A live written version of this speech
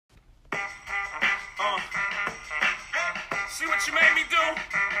See what you made me do?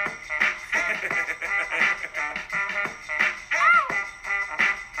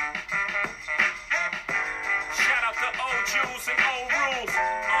 Shout out to old Jews and old rules.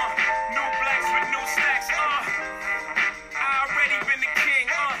 New blacks with new stacks. I already been the king.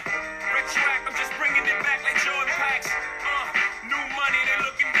 Retroact, I'm just bringing it back like Jordan packs. New money, they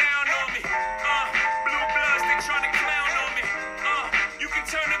looking down on me. Blue bloods, they trying to clown on me. You can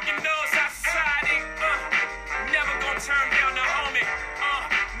turn up your nose at society. Never gonna turn down the homie.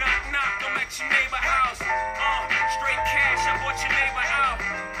 Knock, knock, I'm at your neighbor house. Straight cash, I bought your neighbor out.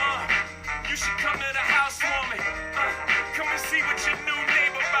 You should come to the house for me. Come and see what your new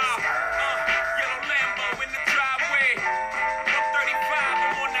neighbor about. Yellow Lambo in the driveway. 135,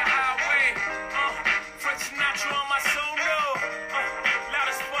 I'm on the highway. French Sinatra on my solo. Loud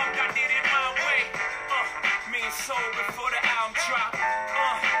as fuck, I did it my way. Me and soul before the album drop.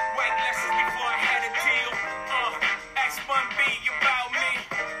 White lessons before I had a deal. X1 beat about me.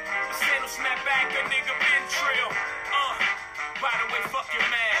 The sandal snap back, a nigga been trill. By the way, fuck your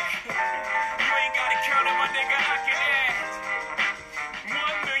man. You ain't gotta count it, my nigga, I can act. 1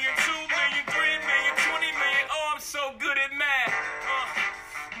 million, 2 million, 3 million, 20 million. Oh, I'm so good at math.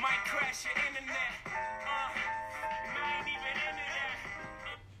 Might crash your internet. And I ain't even into that.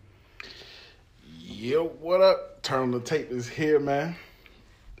 Yo, what up? Turn on the tape is here, man.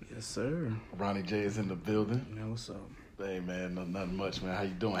 Yes, sir. Ronnie J is in the building. You know what's up? Hey, man, nothing much, man. How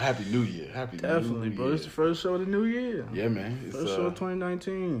you doing? Happy New Year. Happy Definitely, New bro. Year. It's the first show of the new year. Yeah, man. It's First show of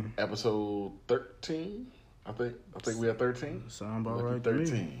 2019. episode 13. I think we at 13. Sound about Lucky right to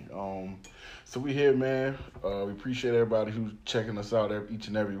me. 13. So we here, man. We appreciate everybody who's checking us out each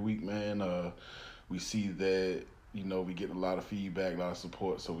and every week, man. We see that, you know, we get a lot of feedback, a lot of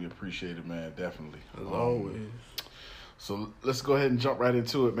support, so we appreciate it, man. Definitely. As always. So let's go ahead and jump right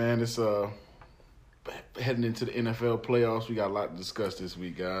into it, man. It's heading into the NFL playoffs. We got a lot to discuss this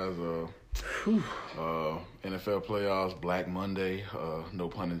week, guys. NFL playoffs, Black Monday, no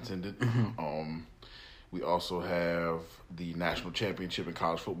pun intended. We also have the national championship in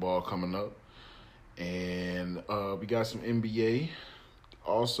college football coming up, and we got some NBA.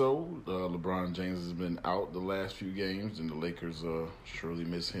 Also, LeBron James has been out the last few games, and the Lakers surely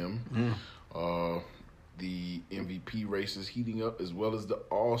miss him. The MVP race is heating up, as well as the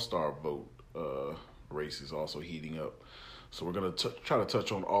All-Star vote race is also heating up. So we're going to try to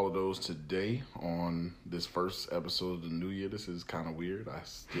touch on all of those today on this first episode of the new year. This is kind of weird. I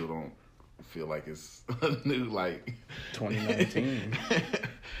still don't feel like it's new, like 2019.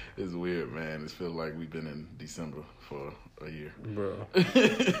 It's weird, man. It feels like we've been in December for a year. Bro.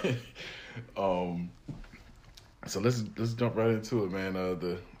 So let's jump right into it, man.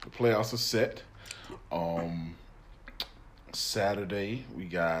 The playoffs are set. Saturday we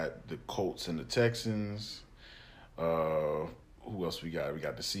got the Colts and the Texans. Who else we got? We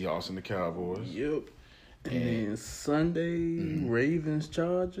got the Seahawks and the Cowboys. Yep. And then Sunday, Ravens,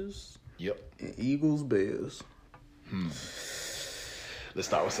 Chargers. Yep. And Eagles, Bears. Let's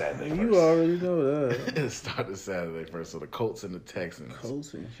start with Saturday first. You already know that. Let's start with Saturday first. So the Colts and the Texans.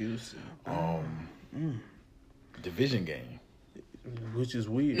 Colts and Houston. Division game. Which is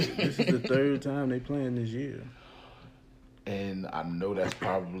weird. This is the third time they playing this year. And I know that's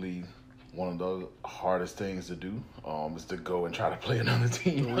probably one of the hardest things to do, is to go and try to play another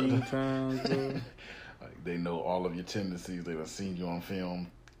team. 3 times, bro. Like, they know all of your tendencies. They've seen you on film.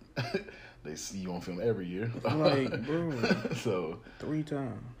 They see you on film every year. Like, bro. So 3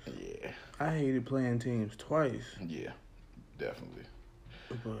 times. yeah. I hated playing teams twice. Yeah, definitely.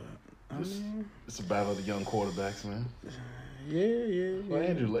 But, I mean, It's a battle of the young quarterbacks, man. yeah. Well,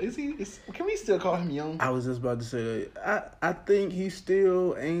 Andrew, can we still call him young? I was just about to say that. I think he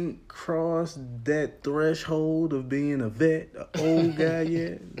still ain't crossed that threshold of being a vet, an old guy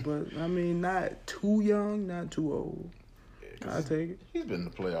yet. But, I mean, not too young, not too old. Yeah, I'll take it. He's been in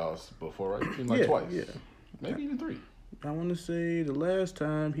the playoffs before, right? Like twice. Yeah. Maybe even 3. I want to say the last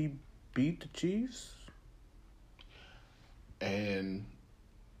time he beat the Chiefs. And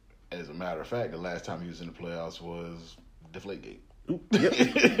as a matter of fact, the last time he was in the playoffs was Deflategate. Yep.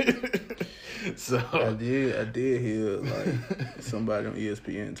 So I did hear like somebody on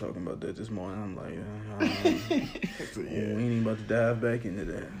ESPN talking about that this morning. I'm like, so, we yeah, ain't even about to dive back into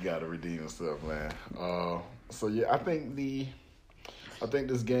that. you gotta redeem yourself, man. So yeah, I think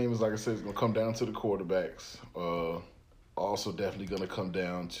this game is, like I said, it's gonna come down to the quarterbacks. Also, definitely gonna come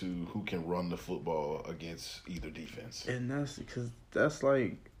down to who can run the football against either defense. And that's because that's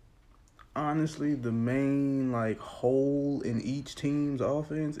like honestly the main like hole in each team's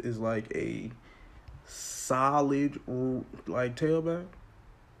offense is like a solid like tailback.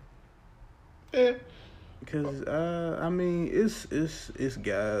 Yeah, Because I mean, it's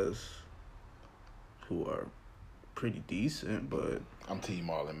guys who are pretty decent, but I'm Team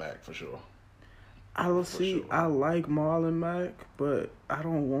Marlon Mack for sure. I see. sure. I like Marlon Mack, but I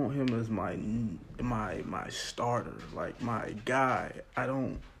don't want him as my starter, like my guy. I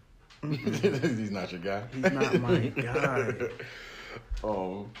don't. He's not your guy. He's not my guy.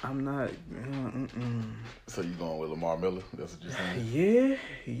 I'm not. So you going with Lamar Miller? That's what you're saying?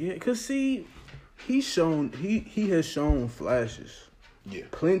 Yeah. Cause see, he has shown flashes, Yeah.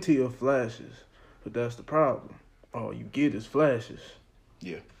 plenty of flashes, but that's the problem. All you get is flashes.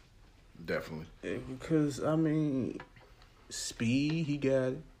 Yeah. Definitely. Because I mean, speed, he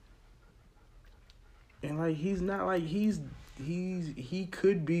got it, and like he's not like he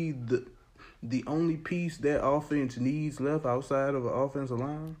could be the only piece that offense needs left outside of an offensive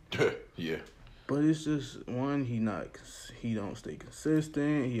line. Yeah. But it's just one, he don't stay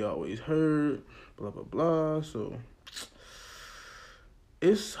consistent. He always hurt. Blah blah blah. So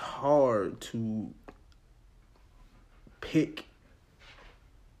it's hard to pick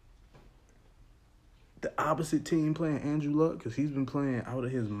the opposite team playing Andrew Luck because he's been playing out of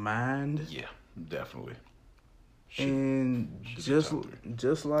his mind. Yeah. Definitely. And should be top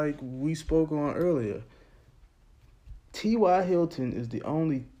just like we spoke on earlier, T.Y. Hilton is the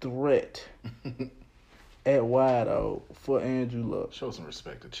only threat at wideout for Andrew Luck. Show some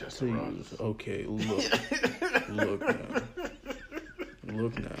respect to Chester Rogers. Okay, look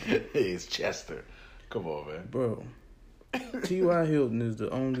now. Hey, it's Chester. Come on, man. Bro, T.Y. Hilton is the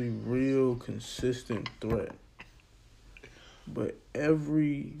only real consistent threat. But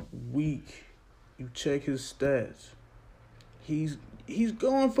every week you check his stats, he's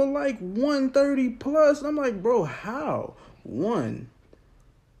going for like 130 plus. I'm like, bro, how? One,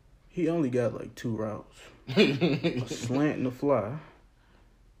 he only got like 2 routes. A slant and a fly.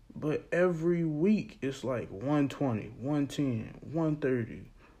 But every week it's like 120, 110, 130,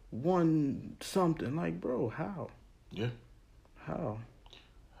 one something. Like, bro, how? Yeah. How?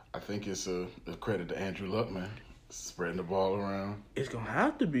 I think it's a credit to Andrew Luck, man. Spreading the ball around. It's going to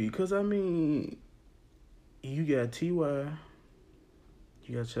have to be because, I mean, you got T.Y.,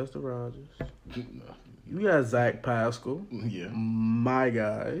 you got Chester Rogers, you got Zach Pascal, Yeah. my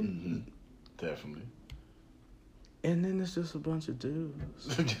guy, Definitely. and then it's just a bunch of dudes.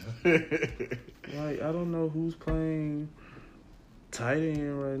 Like, I don't know who's playing tight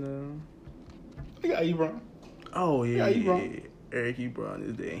end right now. You got Ebron. Oh, yeah. Ebron. Eric Ebron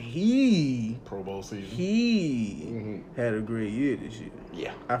is there. He Pro Bowl season. He had a great year this year.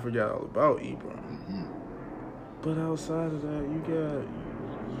 Yeah. I forgot all about Ebron. But outside of that, you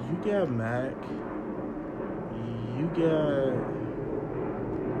got Mac. You got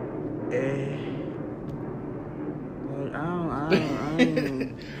like I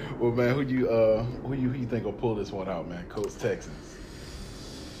don't Well, man, who you think will pull this one out, man? Colts, Texans.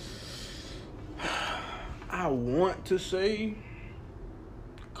 I want to say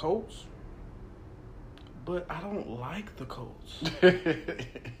Colts, but I don't like the Colts.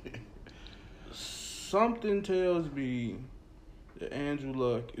 Something tells me that Andrew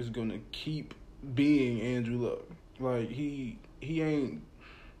Luck is gonna keep being Andrew Luck. Like he ain't.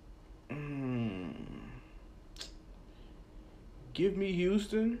 Give me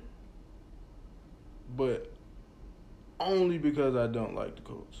Houston, but only because I don't like the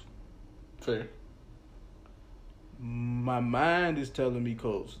Colts. Fair. My mind is telling me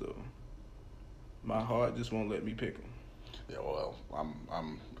Colts though. My heart just won't let me pick them. Yeah, well,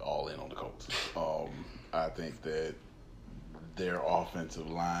 I'm all in on the Colts. I think that their offensive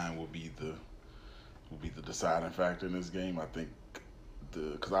line will be the deciding factor in this game. I think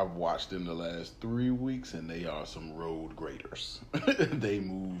because I've watched them the last 3 weeks and they are some road graders. They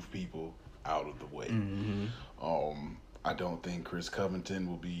move people out of the way. I don't think Chris Covington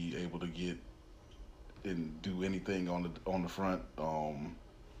will be able to get and do anything on the front.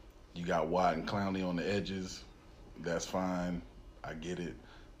 You got Watt and Clowney on the edges. That's fine. I get it.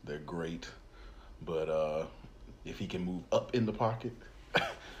 They're great. But if he can move up in the pocket,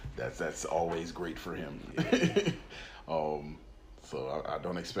 that's always great for him. So I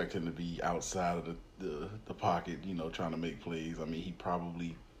don't expect him to be outside of the pocket, trying to make plays. I mean, he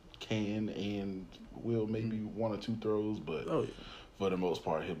probably can and will maybe 1 or 2 throws, but for the most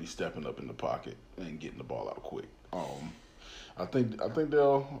part, he'll be stepping up in the pocket and getting the ball out quick. I think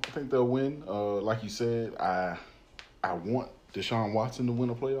they'll win. Like you said, I want Deshaun Watson to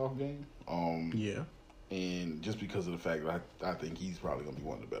win a playoff game. And just because of the fact that I think he's probably going to be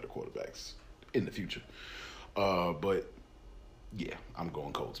one of the better quarterbacks in the future. But yeah, I'm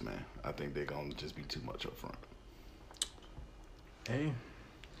going Colts, man. I think they're going to just be too much up front. Hey.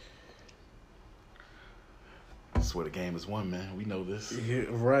 That's where the game is won, man. We know this. Yeah,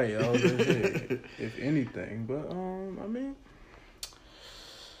 right. I was gonna say, if anything, but I mean,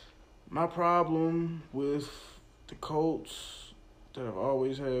 my problem with the Colts that I've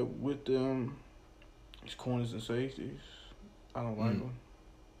always had with them is corners and safeties. I don't like them.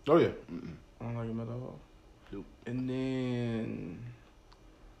 Oh yeah. I don't like them at all. Nope. And then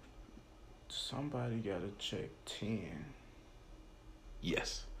somebody got to check 10.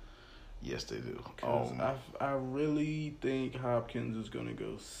 Yes. Yes, they do. Because I really think Hopkins is going to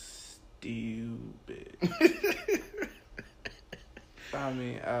go stupid. I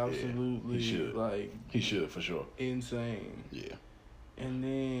mean, absolutely. He should. Like, he should, for sure. insane. Yeah. And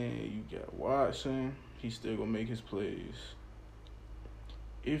then you got Watson. He's still going to make his plays.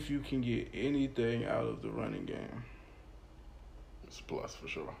 If you can get anything out of the running game. It's a plus, for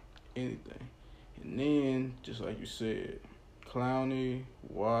sure. Anything. And then, just like you said, Clowney,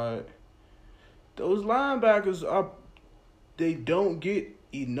 Watt, those linebackers they don't get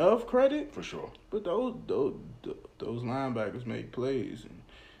enough credit, For sure. but those linebackers make plays. And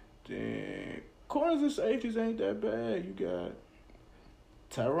then corners and safeties ain't that bad. You got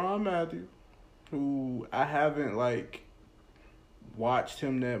Tyrann Mathieu, who I haven't watched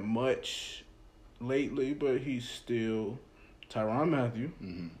him that much lately, but he's still Tyrann Mathieu.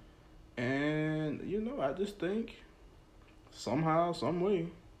 Mm-hmm. And, I just think somehow, some way,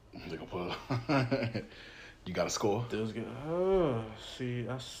 They gonna put. You got to score. those guys. See,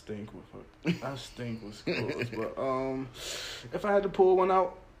 I stink with scores. But if I had to pull one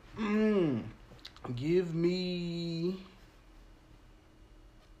out, give me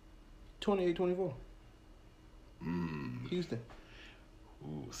 28-24. Houston.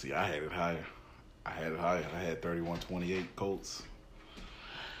 Ooh, see, I had it higher. I had 31-28 Colts.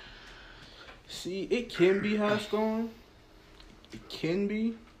 See, it can be high scoring. It can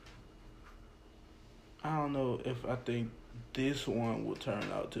be. I don't know if I think this one will turn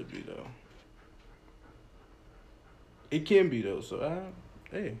out to be, though. It can be, though. So,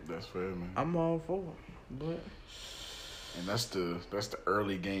 hey, That's fair, man. I'm all for it. But And that's the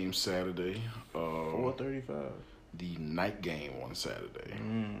early game Saturday. 4:35. The night game on Saturday.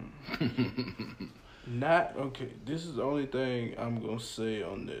 Not okay. This is the only thing I'm gonna say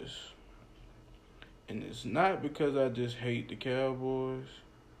on this, and it's not because I just hate the Cowboys,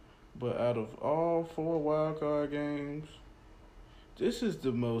 but out of all 4 wild card games, this is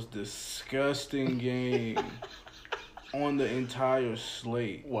the most disgusting game on the entire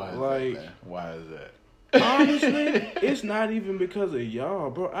slate. Why is like, that, man? Why is that? honestly, it's not even because of y'all,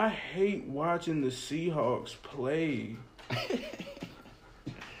 bro. I hate watching the Seahawks play.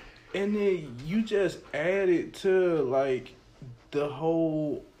 And then you just add it to, the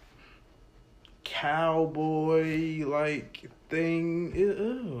whole cowboy, thing.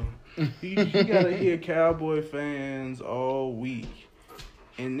 You gotta hear Cowboy fans all week.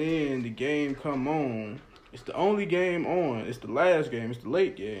 And then the game come on. It's the only game on. It's the last game. It's the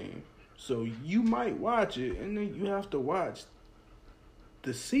late game. So you might watch it, and then you have to watch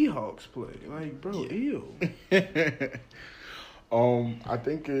the Seahawks play. Bro, ew. I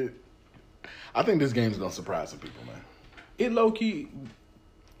think this game's gonna surprise some people, man. It low-key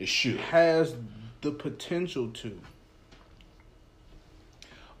It should. has the potential to.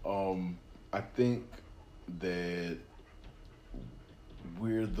 I think that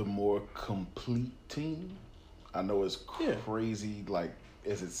we're the more complete team. I know it's crazy,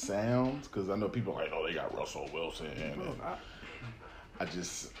 as it sounds, because I know people are like, oh, they got Russell Wilson. Bro, I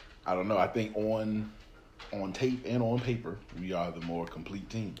don't know. I think on tape and on paper, we are the more complete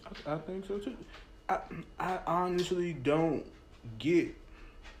team. I think so too. I honestly don't get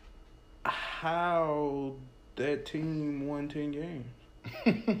how that team won 10 games.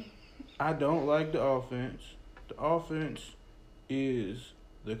 I don't like the offense. The offense is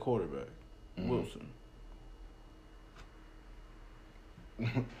the quarterback, Wilson.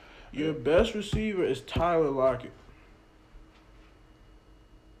 Your best receiver is Tyler Lockett.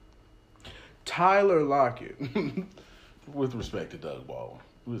 With respect to Doug Baldwin.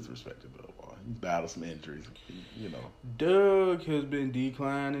 He's battled some injuries, Doug has been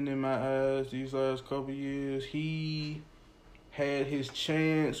declining in my eyes these last couple years. He had his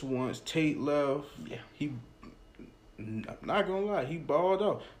chance once Tate left. Yeah. I'm not gonna lie, he balled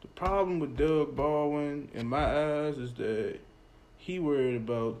out. The problem with Doug Baldwin, in my eyes, is that he worried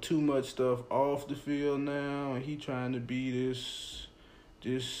about too much stuff off the field now, and he trying to be this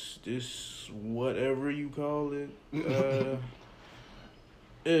whatever you call it,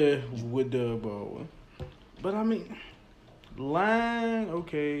 with Doug Baldwin. But I mean, line,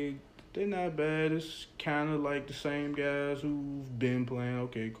 okay, they're not bad. It's kind of like the same guys who've been playing.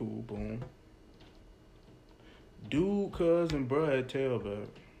 Okay, cool, boom. Dude, cousin, bro had tailback.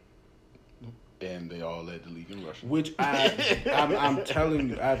 And they all led the league in rushing. Which I'm telling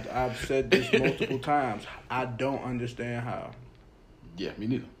you, I've said this multiple times. I don't understand how. Yeah, me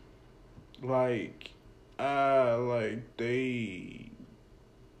neither. Like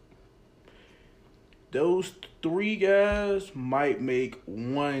those three guys might make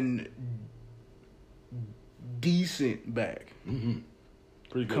one decent back Pretty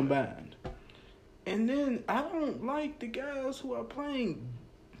good. combined. And then I don't like the guys who are playing.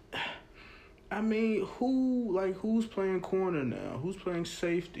 I mean, who's playing corner now? Who's playing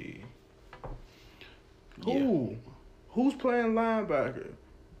safety? Who? Who's playing linebacker?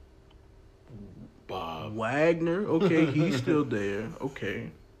 Bob. Wagner. Okay, he's still there.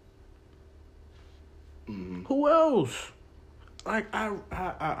 Okay. Who else? Like, I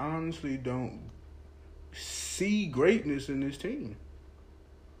honestly don't see greatness in this team.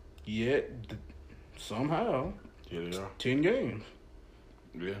 Yet, somehow, Here they are. 10 games.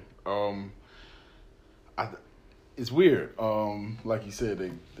 Yeah. It's weird. Like you said,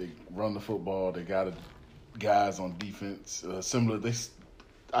 they run the football. They got guys on defense. Similar.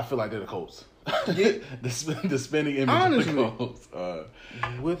 I feel like they're the Colts. Yeah. the spinning image Honestly. of the Colts.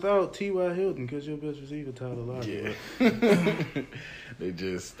 Without T.Y. Hilton, because your best receiver, Tyler Lockett. Yeah. they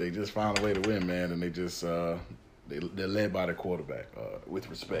just found a way to win, man, and they just they're led by their quarterback. With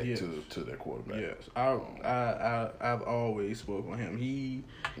respect Yes. to their quarterback. Yes, I've always spoken on him.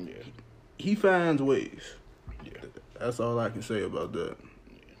 Yeah. He finds ways. Yeah. That's all I can say about that.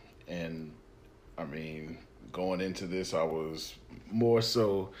 And I mean, going into this, I was more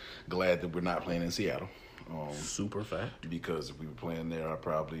so glad that we're not playing in Seattle. Super fact. Because if we were playing there, I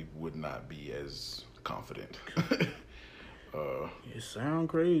probably would not be as confident. It sounds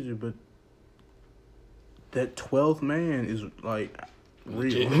crazy, but that 12th man is like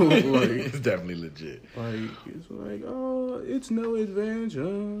real. It's definitely legit. It's like, oh, it's no advantage.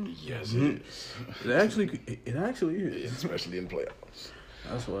 Yes, it is. It actually is. Especially in playoffs.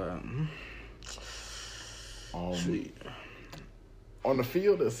 That's why. Sweet. On the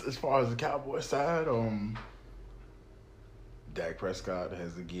field, as far as the Cowboys side, Dak Prescott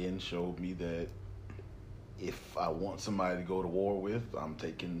has again showed me that if I want somebody to go to war with, I'm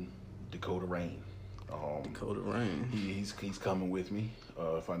taking Dakota Rain. Dakota Rain. He's coming with me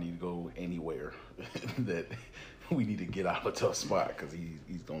if I need to go anywhere that we need to get out of a tough spot, because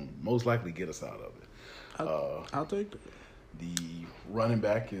he's going to most likely get us out of it. I'll take that. The running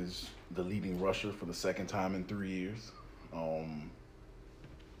back is the leading rusher for the second time in 3 years.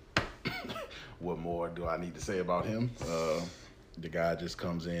 What more do I need to say about him? The guy just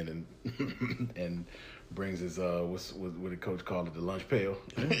comes in and brings his what the coach called it, the lunch pail.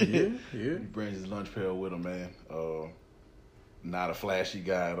 Yeah. He brings his lunch pail with him, man. Not a flashy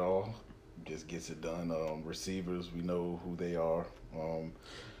guy at all. Just gets it done. Receivers, we know who they are.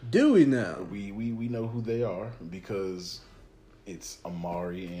 Do we now? We know who they are because it's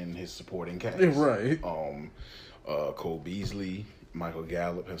Amari and his supporting cast. Right. Cole Beasley, Michael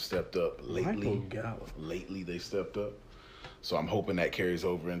Gallup have stepped up lately. Michael Gallup. Lately they stepped up. So I'm hoping that carries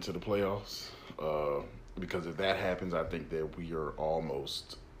over into the playoffs. Because if that happens, I think that we are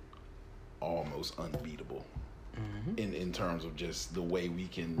almost unbeatable in terms of just the way we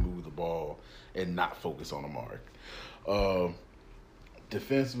can move the ball and not focus on Amari.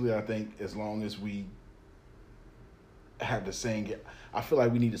 Defensively, I think as long as we have the same, I feel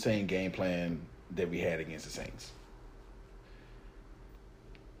like we need the same game plan that we had against the Saints.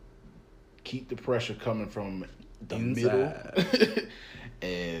 Keep the pressure coming from the middle,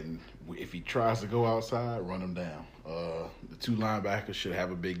 and if he tries to go outside, run him down. The two linebackers should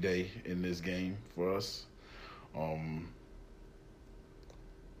have a big day in this game for us. I'm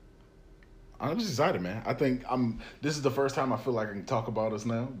just excited, man. I think this is the first time I feel like I can talk about us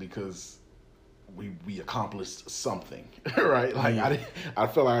now because we accomplished something, right? Like I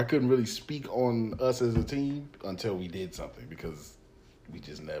felt like I couldn't really speak on us as a team until we did something, because we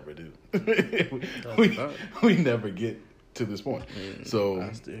just never do. we never get to this point. So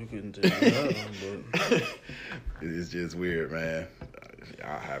I still couldn't tell you that one, but it's just weird, man.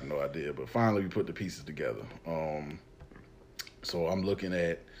 I have no idea, but finally we put the pieces together. So I'm looking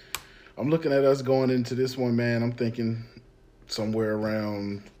at us going into this one, man. I'm thinking somewhere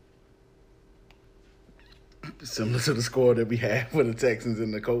around similar to the score that we had for the Texans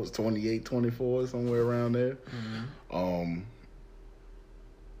and the Colts, 28-24, somewhere around there.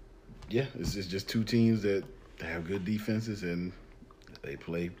 Yeah, it's just two teams that have good defenses and they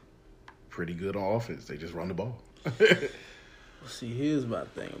play pretty good on offense. They just run the ball. see, here's my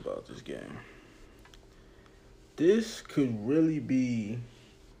thing about this game. This could really be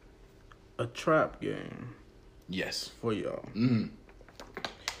a trap game. Yes. for y'all. Mm-hmm.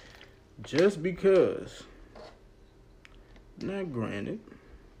 Just because. Now, granted,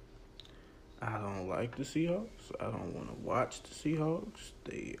 I don't like the Seahawks. I don't want to watch the Seahawks.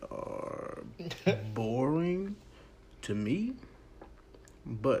 They are boring to me.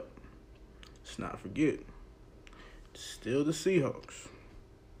 But let's not forget, it's still the Seahawks.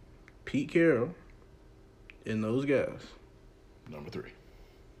 Pete Carroll and those guys. Number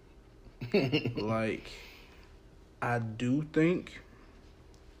 3. Like, I do think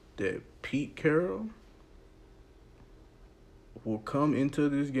that Pete Carroll will come into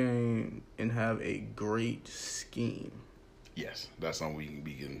this game and have a great scheme. Yes, that's something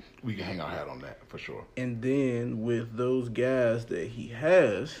we can hang our hat on that for sure. And then with those guys that he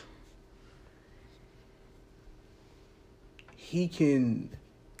has, he can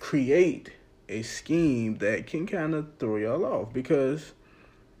create a scheme that can kind of throw y'all off. Because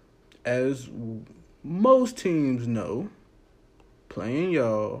as most teams know, playing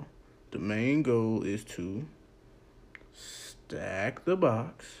y'all, the main goal is to stack the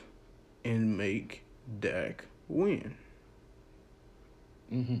box and make Dak win.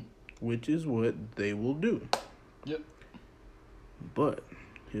 Mm-hmm. Which is what they will do. Yep. But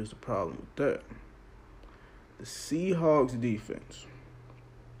here's the problem with that. The Seahawks defense,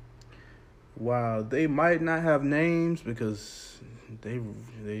 while they might not have names because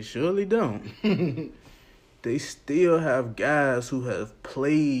they surely don't, they still have guys who have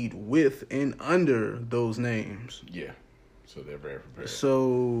played with and under those names. Yeah. So they're very prepared.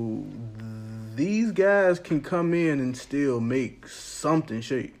 So these guys can come in and still make something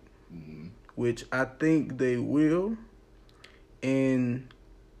shake, which I think they will. And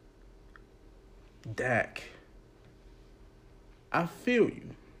Dak, I feel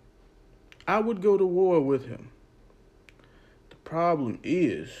you. I would go to war with him. The problem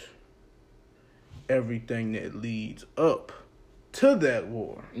is everything that leads up to that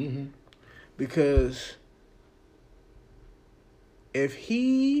war. Mm-hmm. Because if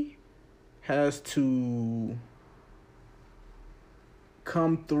he has to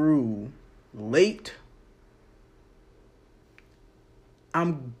come through late,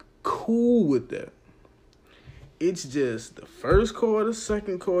 I'm cool with that. It's just the first quarter,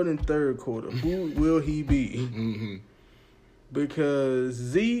 second quarter, and third quarter. Who will he be? Mm-hmm. Because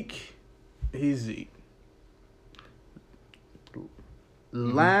Zeke, he's Zeke.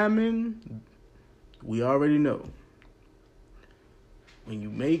 Lyman, we already know. When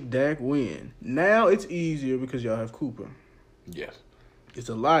you make Dak win, now it's easier because y'all have Cooper. Yes. It's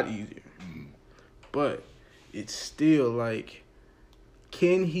a lot easier. Mm-hmm. But it's still like,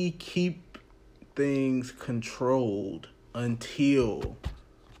 can he keep things controlled until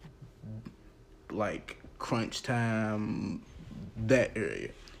like crunch time, that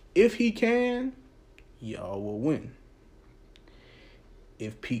area? If he can, y'all will win.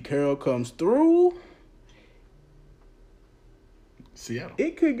 If Pete Carroll comes through, Seattle.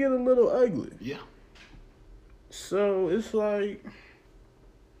 it could get a little ugly. Yeah. So it's like,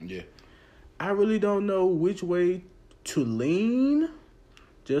 Yeah. I really don't know which way to lean,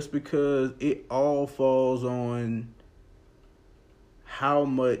 just because it all falls on how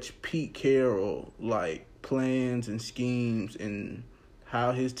much Pete Carroll like plans and schemes and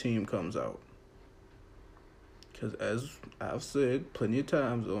how his team comes out. Because as I've said plenty of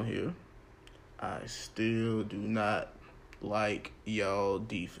times on here, I still do not like y'all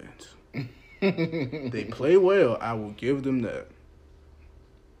defense. They play well, I will give them that.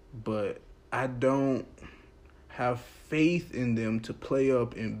 But I don't have faith in them to play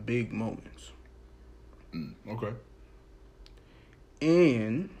up in big moments. Okay.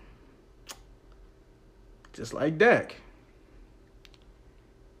 And just like Dak,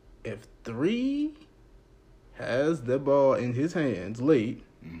 if 3 has the ball in his hands late,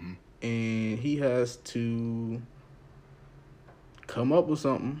 Mm-hmm. and he has to come up with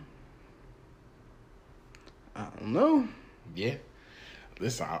something, I don't know. Yeah.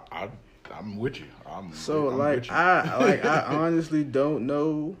 Listen, I'm with you. I'm with you. I honestly don't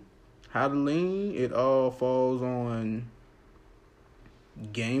know how to lean. It all falls on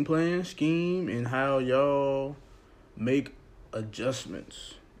game plan, scheme, and how y'all make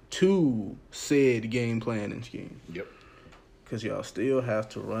adjustments to said game plan and scheme. Yep. Because y'all still have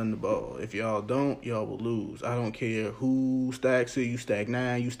to run the ball. If y'all don't, y'all will lose. I don't care who stacks it. You stack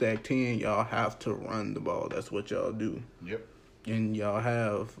 9, you stack 10. Y'all have to run the ball. That's what y'all do. Yep. And y'all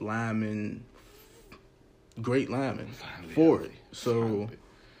have linemen, great linemen Finally for healthy. it. So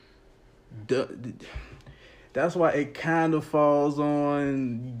Finally. that's why it kind of falls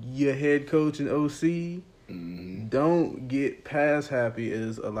on your head coach and OC. Mm-hmm. Don't get pass happy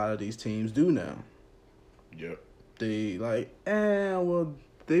as a lot of these teams do now. Yep. They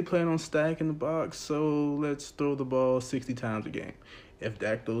they plan on stacking the box, so let's throw the ball 60 times a game. If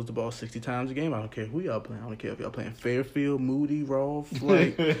Dak throws the ball 60 times a game, I don't care who y'all playing. I don't care if y'all playing Fairfield, Moody, Rolfe.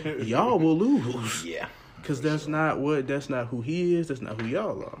 Like, y'all will lose. Yeah. Because that's not who he is. That's not who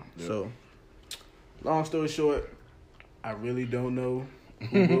y'all are. Yep. So, long story short, I really don't know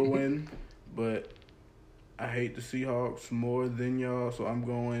who will win, but I hate the Seahawks more than y'all, so I'm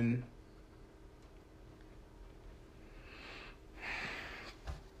going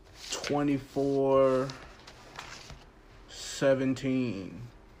 24-17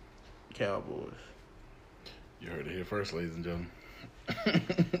 Cowboys. You heard it here first, ladies and gentlemen.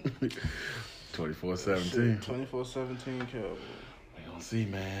 24-17. 24-17 Cowboys. We gonna see,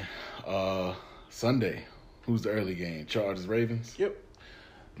 man. Sunday. Who's the early game? Chargers, Ravens? Yep.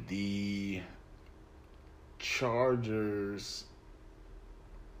 The Chargers.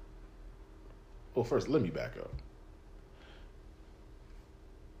 Well, first, let me back up.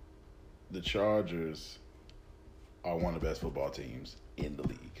 The Chargers are one of the best football teams in the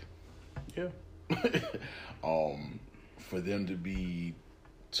league. Yeah. For them to be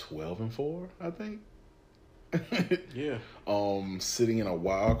 12-4, I think. Yeah. Sitting in a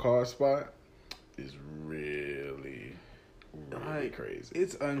wild card spot is really crazy.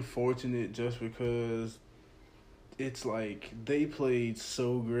 It's unfortunate just because it's like they played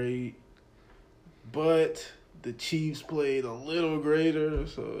so great, but the Chiefs played a little greater,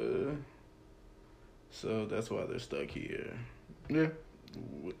 so that's why they're stuck here. Yeah.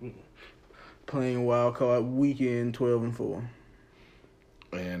 Playing wild card weekend 12-4.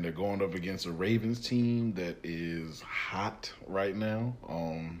 And they're going up against a Ravens team that is hot right now.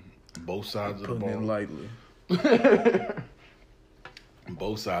 Both sides of the Putting it ball. lightly.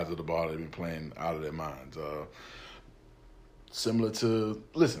 Both sides of the ball, they've been playing out of their minds. Similar to,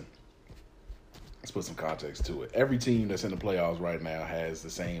 listen, let's put some context to it. Every team that's in the playoffs right now has the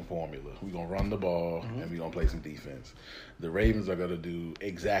same formula. We're going to run the ball, and we're going to play some defense. The Ravens are going to do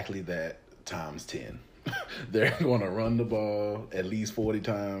exactly that times 10. They're going to run the ball at least 40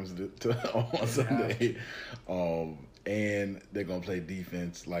 times on Sunday. And they're going to play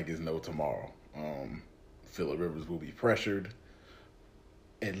defense like it's no tomorrow. Phillip Rivers will be pressured.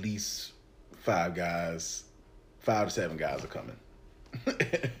 At least 5 to 7 guys are coming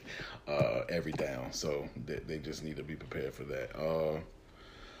every down. So they just need to be prepared for that.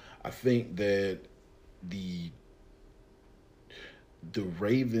 I think that the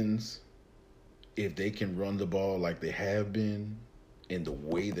Ravens, if they can run the ball like they have been, in the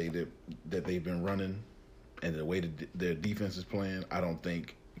way that they've been running, and the way that their defense is playing, I don't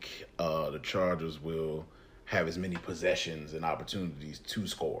think the Chargers will have as many possessions and opportunities to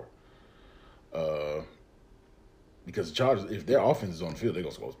score. Because the Chargers, if their offense is on the field, they're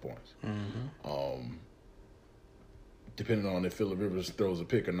going to score points. Mm-hmm. Depending on if Phillip Rivers throws a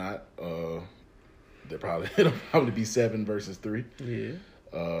pick or not, it'll probably be 7 versus 3. Yeah.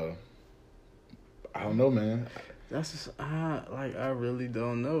 I don't know, man. That's just, I really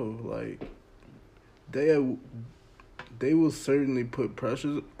don't know. Like, they will certainly put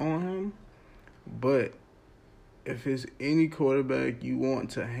pressures on him, but if it's any quarterback you want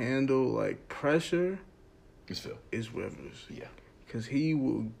to handle like pressure, It's Phil. It's Rivers. Yeah. Because he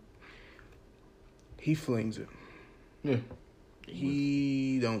flings it. Yeah.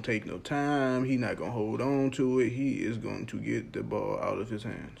 He don't take no time. He not going to hold on to it. He is going to get the ball out of his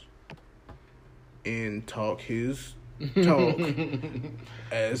hands and talk his talk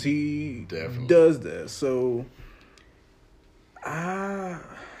as he Definitely does that. So,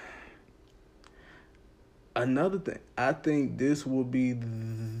 another thing, I think this will be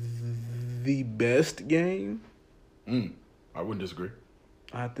the best game. I wouldn't disagree.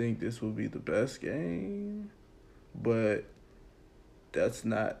 I think this will be the best game, but that's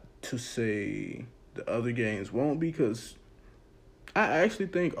not to say the other games won't, because I actually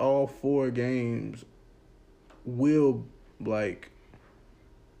think all 4 games will, like,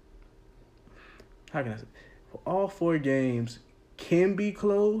 how can I say? All 4 games can be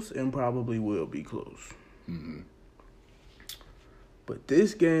close and probably will be close. Mm-hmm. But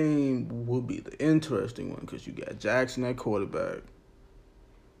this game will be the interesting one because you got Jackson at quarterback,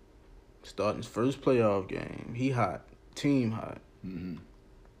 starting his first playoff game. He hot, team hot. Mm-hmm.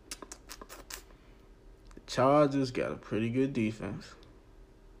 The Chargers got a pretty good defense,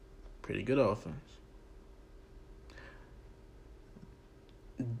 pretty good offense.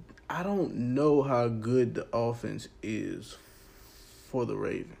 I don't know how good the offense is for the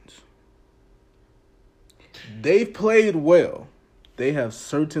Ravens. They've played well. They have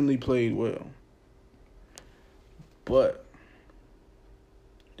certainly played well. But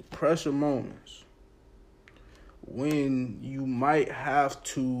the pressure moments, when you might have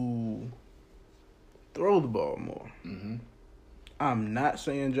to throw the ball more. Mm-hmm. I'm not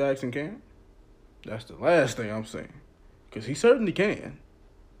saying Jackson can't. That's the last thing I'm saying. Because he certainly can.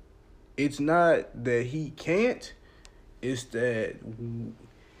 It's not that he can't. It's that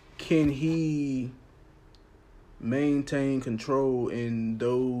can he maintain control in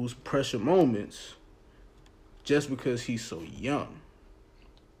those pressure moments just because he's so young.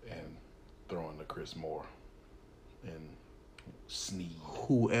 And throwing to Chris Moore and Sneed.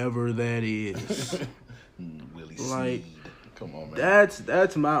 Whoever that is. Willie Like, Sneed. Come on, man.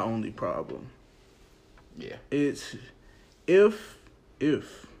 That's my only problem. Yeah. It's if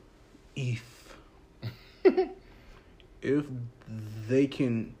if they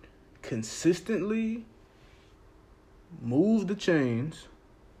can consistently move the chains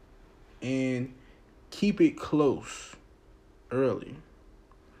and keep it close early,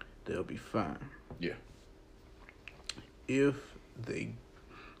 they'll be fine. Yeah. If they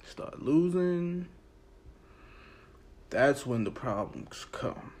start losing, that's when the problems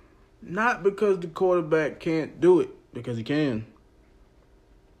come. Not because the quarterback can't do it, because he can.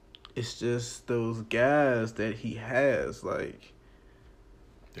 It's just those guys that he has, like...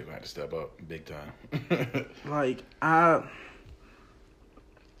 They're going to have to step up big time. Like,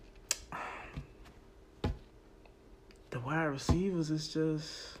 the wide receivers is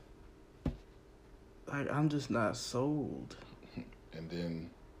just... Like, I'm just not sold. And then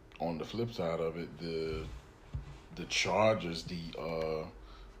on the flip side of it, the Chargers, the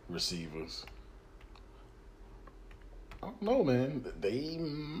receivers, I don't know, man. They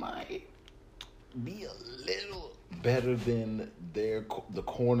might be a little better than the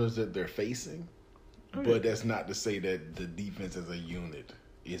corners that they're facing. But that's not to say that the defense as a unit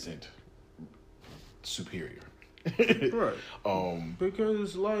isn't superior. Right.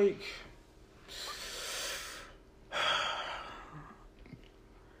 Because, like...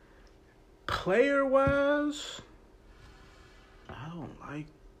 Player-wise, I don't like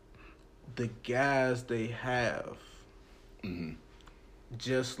the guys they have. Mm-hmm.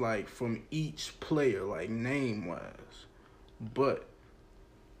 Just like from each player, like name-wise. But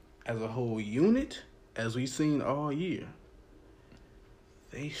as a whole unit, as we've seen all year,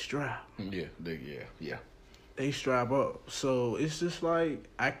 they strap. Yeah. They strap up. So it's just like,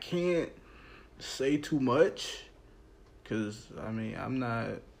 I can't say too much. Because, I mean, I'm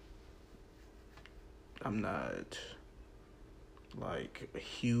not like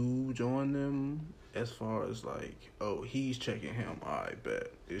huge on them as far as like, oh, he's checking him. I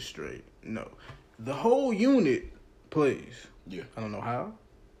bet it's straight. No, the whole unit plays. Yeah. I don't know how.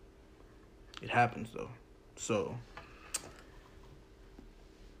 It happens though. So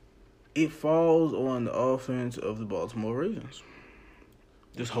it falls on the offense of the Baltimore Ravens.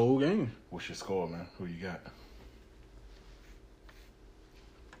 This whole game. What's your score, man? Who you got?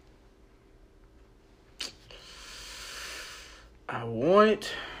 I want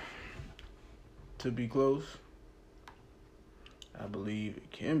it to be close. I believe it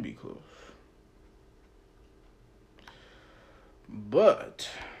can be close. But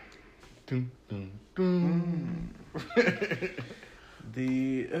Dun, dun, dun.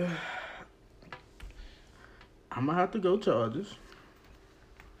 I'm gonna have to go Chargers.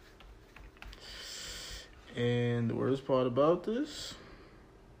 And the worst part about this,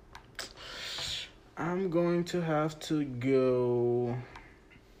 I'm going to have to go.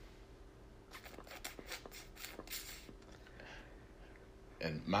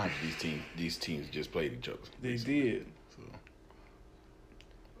 And mind you, these teams just played each other. They did. So,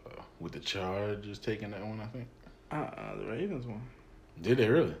 with the Chargers taking that one, I think. The Ravens won. Did they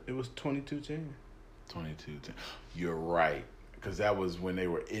really? It was 22-10. 22-10. You're right, because that was when they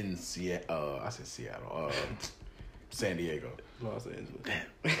were in Seattle. I said Seattle. San Diego. Los Angeles.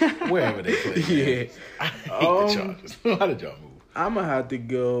 Damn. Wherever they play. Yeah. I hate the Chargers. How did y'all move? I'm going to have to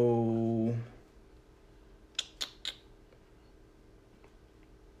go.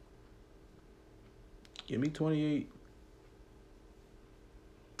 Give me 28-10.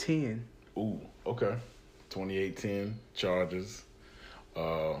 Ooh, okay. 28-10 Chargers.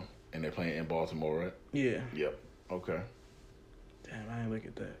 And they're playing in Baltimore, right? Yeah. Yep. Okay. Damn, I ain't look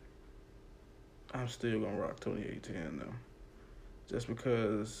at that. I'm still going to rock 28-10, though. Just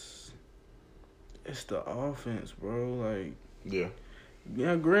because it's the offense, bro. Like, Yeah.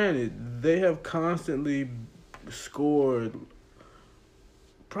 yeah, granted, they have constantly scored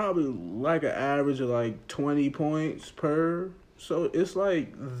probably like an average of like 20 points per. So it's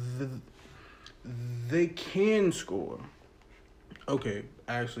like they can score. Okay,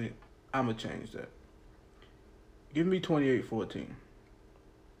 actually, I'm going to change that. Give me 28-14.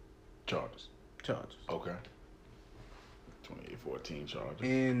 Chargers. Chargers. Okay. 28-14 Chargers.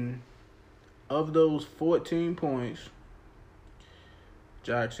 And of those 14 points,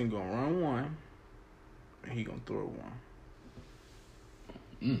 Jackson gonna run one, and he gonna throw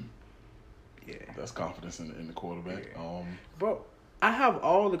one. Yeah. That's confidence in the quarterback. Yeah. Bro, I have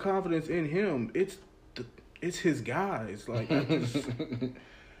all the confidence in him. It's his guys. Like I'm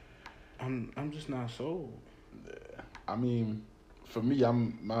just not sold. Yeah. I mean, for me,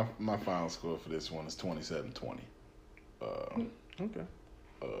 my final score for this one is 27-20. Okay.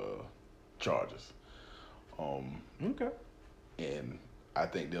 Chargers. Okay. And I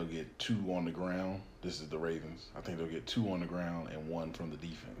think they'll get 2 on the ground. This is the Ravens. I think they'll get 2 on the ground and 1 from the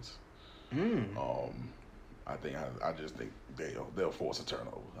defense. I just think they'll force a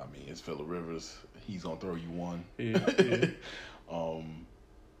turnover. I mean, it's Phillip Rivers. He's gonna throw you one. Yeah.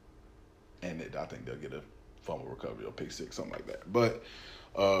 And I think they'll get a fumble recovery or pick six, something like that. But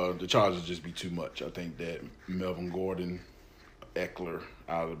the Chargers just be too much. I think that Melvin Gordon, Eckler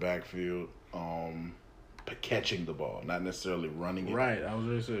out of the backfield, catching the ball, not necessarily running it. Right, I was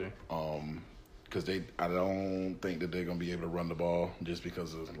gonna say. Because I don't think that they're gonna be able to run the ball just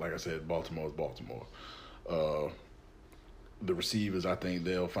because of, like I said, Baltimore is Baltimore. The receivers, I think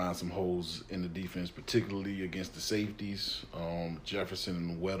they'll find some holes in the defense, particularly against the safeties. Jefferson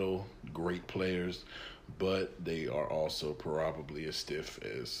and Weddle, great players, but they are also probably as stiff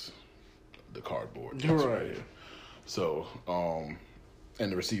as the cardboard. Right. So,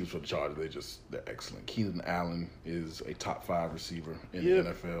 and the receivers for the Chargers, they're excellent. Keenan Allen is a top 5 receiver in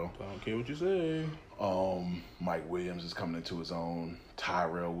the NFL. I don't care what you say. Mike Williams is coming into his own.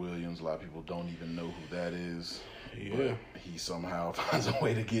 Tyrell Williams, a lot of people don't even know who that is. Yeah. But he somehow finds a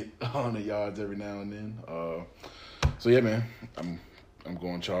way to get 100 yards every now and then. So yeah, man, I'm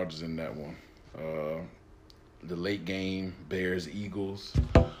going Chargers in that one. The late game, Bears-Eagles.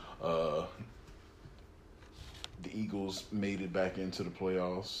 The Eagles made it back into the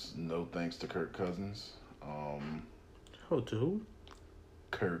playoffs. No thanks to Kirk Cousins. To who?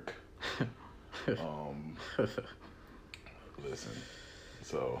 Kirk. Listen.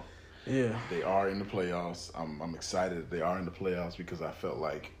 So yeah, they are in the playoffs. I'm excited that they are in the playoffs because I felt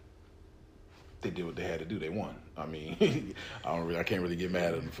like they did what they had to do. They won. I mean, I can't really get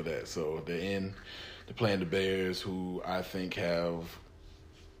mad at them for that. So they're in. They're playing the Bears, who I think have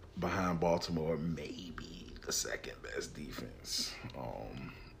behind Baltimore maybe the second best defense.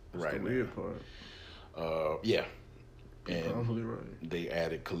 That's the weird part. Yeah. You're And probably right. they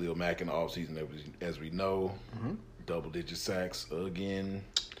added Khalil Mack in the offseason, as we know. Mm-hmm. Double-digit sacks again.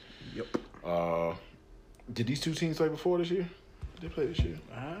 Yep. Did these two teams play before this year? Did they play this year?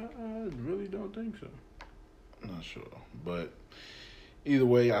 I really don't think so. I'm not sure. But either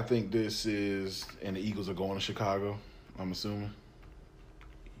way, I think this is, and the Eagles are going to Chicago, I'm assuming.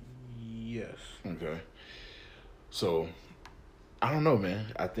 Yes. Okay. So, I don't know,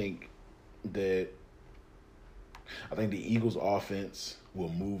 man. I think the Eagles' offense will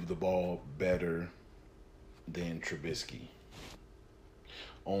move the ball better than Trubisky.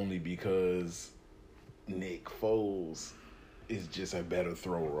 Only because Nick Foles is just a better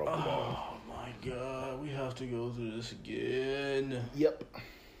thrower of the ball. Oh my God, we have to go through this again. Yep.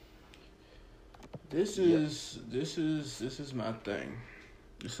 This is my thing.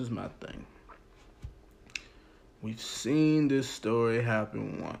 This is my thing. We've seen this story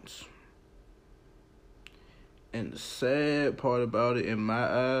happen once. And the sad part about it, in my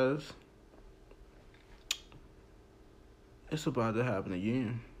eyes, it's about to happen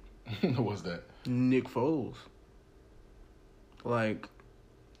again. What's that? Nick Foles. Like,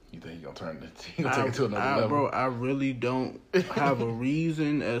 You think he's gonna take it to another level? Bro, I really don't have a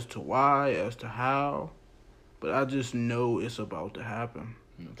reason as to why, as to how, but I just know it's about to happen.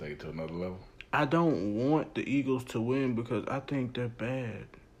 You gonna take it to another level? I don't want the Eagles to win because I think they're bad.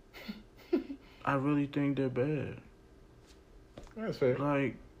 I really think they're bad. That's fair.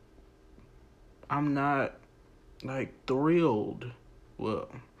 Like, I'm not, like, thrilled. Well,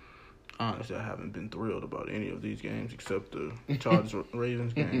 honestly, I haven't been thrilled about any of these games except the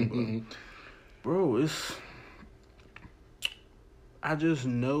Chargers-Ravens game. But, bro, I just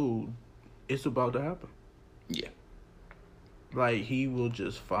know it's about to happen. Yeah. Like, he will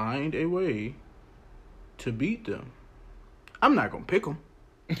just find a way to beat them. I'm not going to pick him.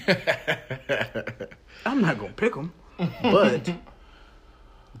 But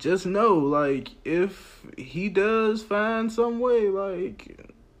just know, like, if he does find some way, like,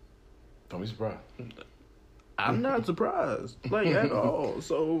 Don't be surprised. I'm not surprised, like, at all.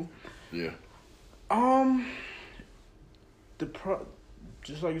 So, Yeah.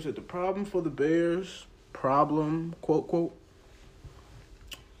 just like you said, the problem for the Bears, quote, quote,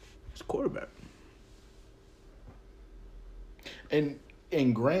 is quarterback. And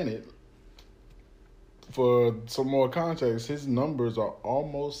granted, for some more context, his numbers are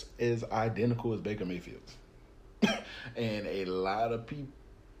almost as identical as Baker Mayfield's. And a lot of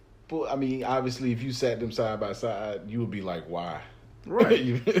people, I mean, obviously, if you sat them side by side, you would be like, why? Right.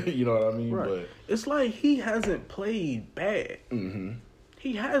 You know what I mean? Right. But it's like he hasn't played bad. mm-hmm.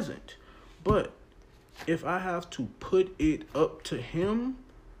 He hasn't. But if I have to put it up to him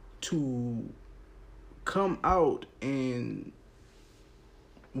to come out and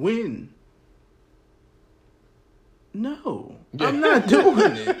win, no, Yeah. I'm not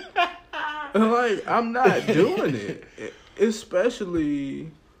doing it. Like, I'm not doing it. Especially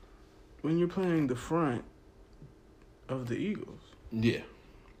when you're playing the front of the Eagles. Yeah.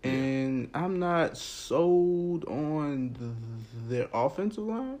 And I'm not sold on their offensive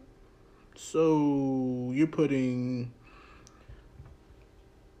line. So you're putting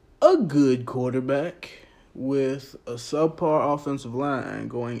a good quarterback with a subpar offensive line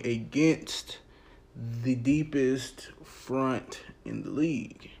going against the deepest front in the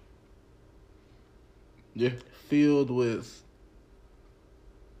league. Yeah. Filled with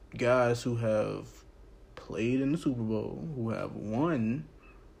guys who have played in the Super Bowl, who have won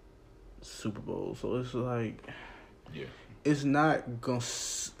Super Bowl. So it's like, Yeah. it's not going to...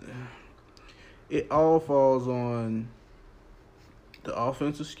 It all falls on the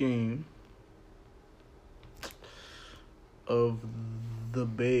offensive scheme of the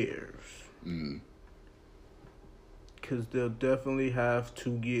Bears. Mm. Because they'll definitely have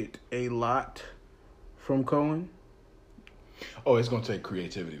to get a lot from Cohen. Oh, it's gonna take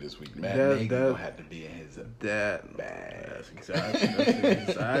creativity this week. Matt Nagy gonna have to be in his bag. That's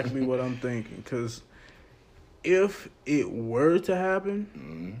exactly what I'm thinking. Because if it were to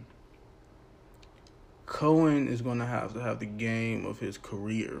happen, Cohen is gonna have the game of his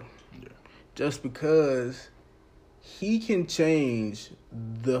career. Yeah. Just because he can change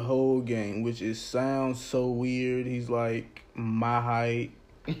the whole game, which sounds so weird. He's like my height,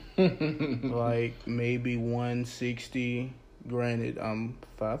 like maybe 160. Granted, I'm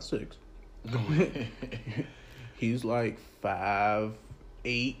 5'6". He's like 5'8",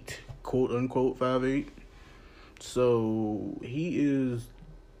 quote unquote 5'8". So he is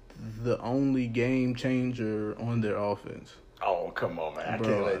the only game changer on their offense. Oh, come on, man! I Bro,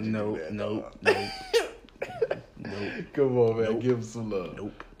 can't let you nope, do that. nope. Come on, man! Nope. Give him some love.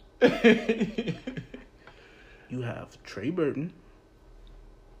 Nope. You have Trey Burton.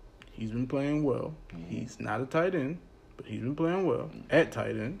 He's been playing well. He's not a tight end, but he's been playing well at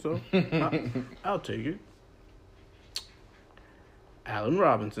tight end, so I'll take it. Allen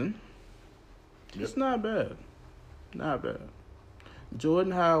Robinson. Yep. It's not bad. Not bad.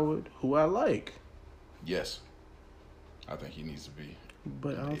 Jordan Howard, who I like. Yes, I think he needs to be.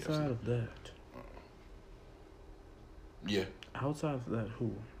 But in the outside AFC. of that, Yeah, outside of that,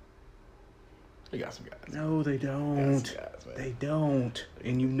 who? they got some guys. No, they They got don't. some guys, man. They don't.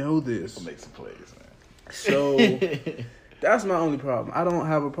 And you know this. They'll make some plays, man. So that's my only problem. I don't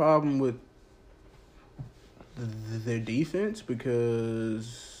have a problem with their defense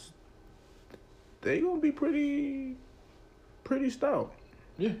because they gonna be pretty stout.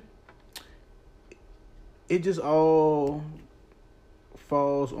 Yeah. It just all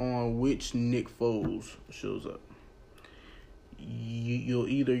falls on which Nick Foles shows up. You'll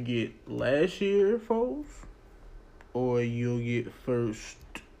either get last year Foles or you'll get first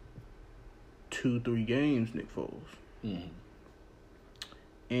 2-3 games Nick Foles. Mm-hmm.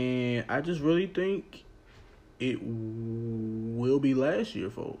 And I just really think it will be last year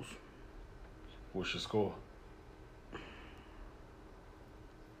Foles. What's your score?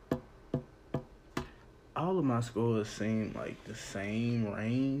 All of my scores seem like the same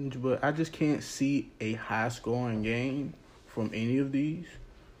range, but I just can't see a high-scoring game from any of these.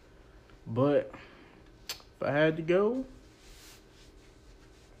 But if I had to go,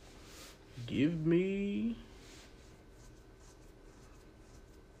 give me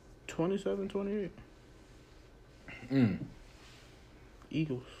 27-28.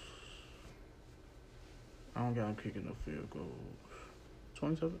 Eagles. I don't got them kicking no field goals.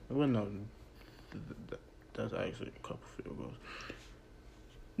 27? Well, no. That's actually a couple field goals.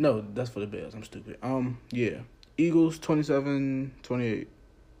 No, that's for the Bears. I'm stupid. Yeah. Eagles 27-28.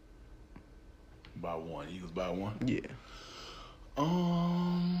 By one. Eagles by one. Yeah.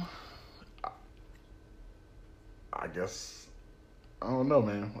 I guess I don't know,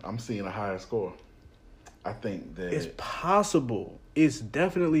 man. I'm seeing a higher score. I think that It's possible. It's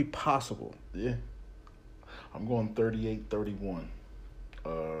definitely possible. yeah. I'm going 38-31.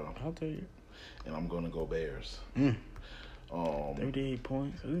 I'll tell you. And I'm gonna go Bears. 38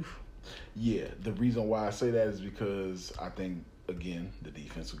 points. Oof. Yeah, the reason why I say that is because I think again, the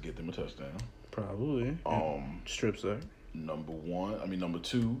defense will get them a touchdown. Probably. Strip sack. Number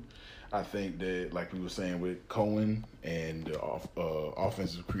two, I think that, like we were saying with Cohen and the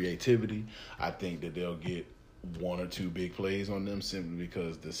offensive creativity, I think that they'll get one or two big plays on them simply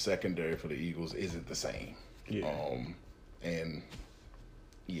because the secondary for the Eagles isn't the same. Yeah.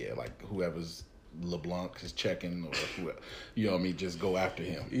 Like whoever's LeBlanc is checking or whoever, you know what I mean, just go after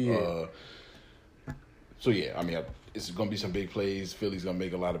him. Yeah. It's going to be some big plays. Philly's going to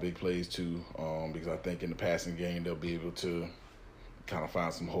make a lot of big plays too, because I think in the passing game they'll be able to kind of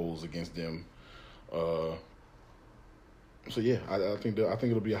find some holes against them. I think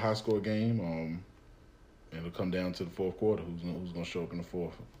it'll be a high score game. And it'll come down to the fourth quarter. Who's going to show up in the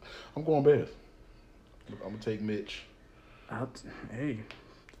fourth? I'm going Bears. I'm going to take Mitch. I'm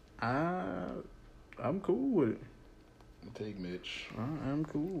cool with it. I'm going to take Mitch. I'm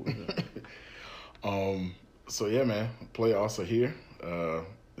cool with it. So yeah, man, playoffs are here.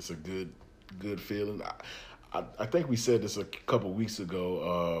 It's a good feeling. I think we said this a couple weeks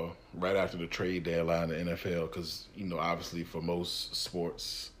ago, right after the trade deadline in the NFL, because obviously for most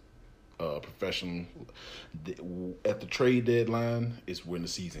sports, professional, at the trade deadline is when the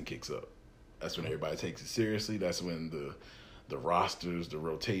season kicks up. That's when everybody takes it seriously. That's when the rosters, the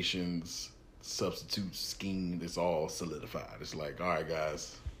rotations, substitute scheme, it's all solidified. It's like, all right,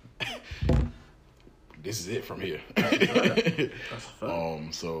 guys. This is it from here.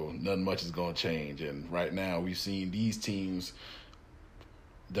 So nothing much is going to change. And right now we've seen these teams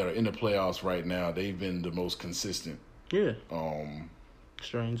that are in the playoffs right now, they've been the most consistent. Yeah.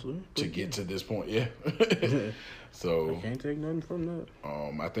 Strangely. To get to this point, yeah. So I can't take nothing from that.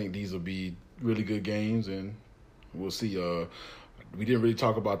 I think these will be really good games, and we'll see. We didn't really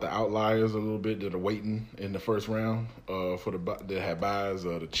talk about the outliers a little bit that are waiting in the first round that have buys,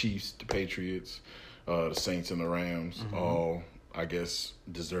 the Chiefs, the Patriots, the Saints and the Rams, all, I guess,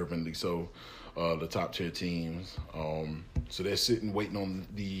 deservingly so, the top tier teams. So they're sitting waiting on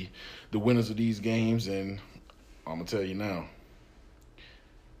the winners of these games, and I'm going to tell you now,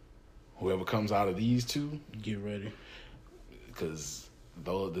 whoever comes out of these two, get ready. Because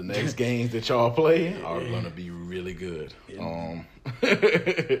the next games that y'all play are going to be really good.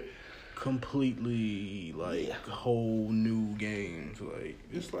 Completely, whole new games. Like,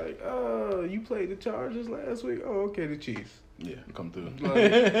 it's like, you played the Chargers last week? Oh, okay, the Chiefs. Yeah, come through.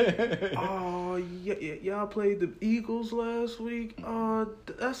 Y'all played the Eagles last week? Oh,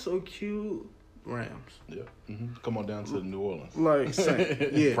 that's so cute. Rams. Yeah. Mm-hmm. Come on down to New Orleans.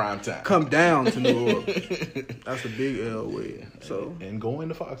 Yeah. Prime time. Come down to New Orleans. That's a big L way. So and go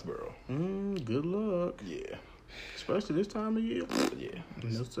into Foxborough. Good luck. Yeah. Especially this time of year. Yeah.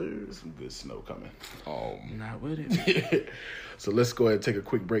 No, sir. Some good snow coming. Not with it. So let's go ahead and take a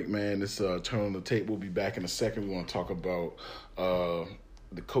quick break, man. This Turn on the Tape. We'll be back in a second. We want to talk about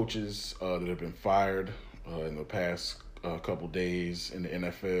the coaches that have been fired in the past couple days in the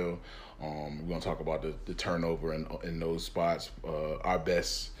NFL. We're going to talk about the turnover in those spots. Our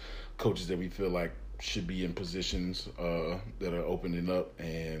best coaches that we feel like should be in positions that are opening up,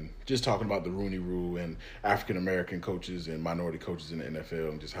 and just talking about the Rooney Rule and African-American coaches and minority coaches in the NFL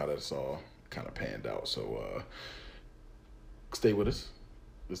and just how that's all kind of panned out. So stay with us.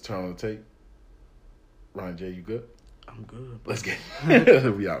 Let's turn on the tape. Ryan J, you good? I'm good. Let's get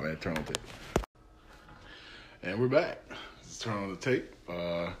it. We out, man. Turn on the tape. And we're back. Let's turn on the tape.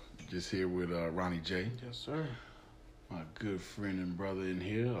 Just here with Ronnie J. Yes, sir. My good friend and brother in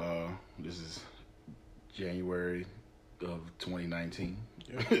here. This is January of 2019.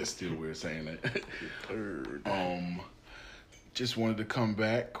 Yep. Still weird saying that. Third. Just wanted to come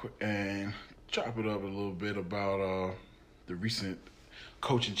back and chop it up a little bit about the recent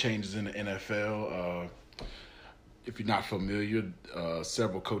coaching changes in the NFL. If you're not familiar,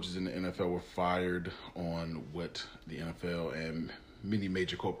 several coaches in the NFL were fired on what the NFL and many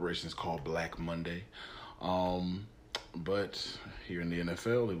major corporations call Black Monday. But here in the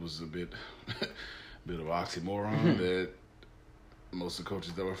NFL, it was a bit of oxymoron that most of the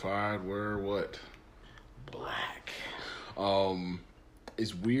coaches that were fired were what? Black.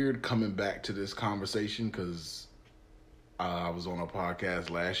 It's weird coming back to this conversation because I was on a podcast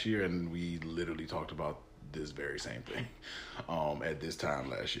last year and we literally talked about this very same thing at this time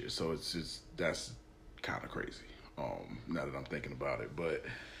last year. So that's kind of crazy now that I'm thinking about it. But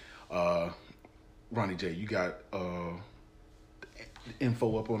Ronnie J, you got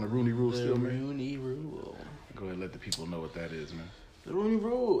info up on the Rooney Rule still, man? Rooney Rule. Go ahead and let the people know what that is, man. The Rooney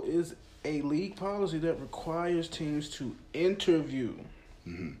Rule is a league policy that requires teams to interview.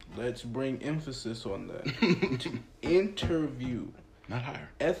 Mm-hmm. Let's bring emphasis on that. To interview. Not hire.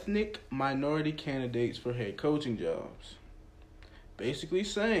 Ethnic minority candidates for head coaching jobs. basically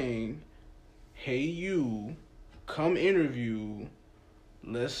saying, hey, you, come interview.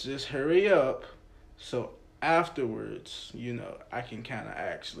 Let's just hurry up. So afterwards, I can kind of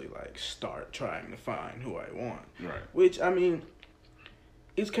actually, start trying to find who I want. Right. Which, I mean,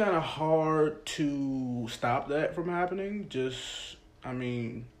 it's kind of hard to stop that from happening.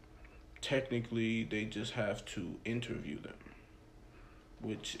 Technically, they just have to interview them.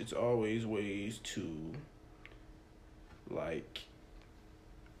 Which it's always ways to,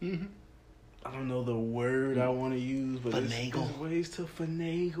 Mm-hmm. I don't know the word I want to use, but it's ways to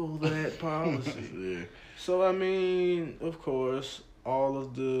finagle that policy. Yeah. So, of course, all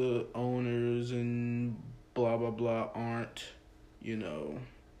of the owners and blah, blah, blah aren't,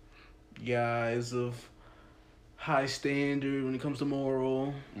 guys of high standard when it comes to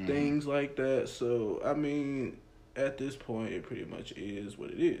moral, things like that. So, at this point, it pretty much is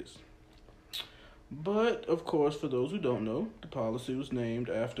what it is. But, of course, for those who don't know, the policy was named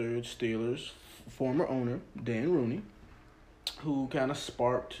after Steelers' former owner, Dan Rooney, who kind of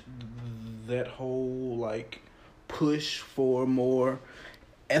sparked that whole, push for more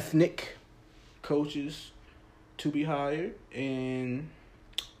ethnic coaches to be hired. And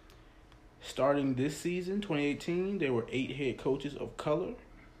starting this season, 2018, there were 8 head coaches of color,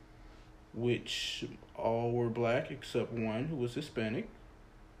 which all were black except one who was Hispanic,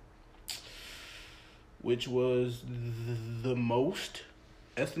 which was the most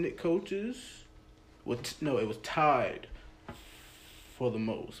ethnic coaches. It was tied for the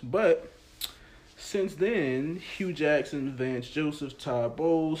most. But since then, Hugh Jackson, Vance Joseph, Todd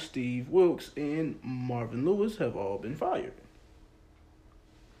Bowles, Steve Wilkes, and Marvin Lewis have all been fired.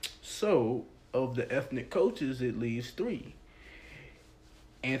 So, of the ethnic coaches, it leaves 3.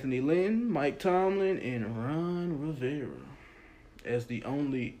 Anthony Lynn, Mike Tomlin, and Ron Rivera as the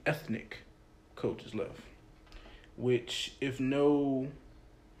only ethnic coaches left. Which, if no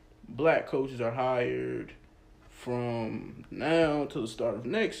black coaches are hired from now to the start of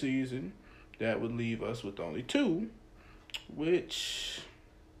next season, that would leave us with only 2, which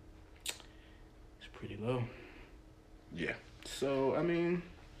is pretty low. Yeah. So,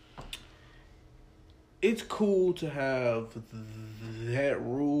 it's cool to have that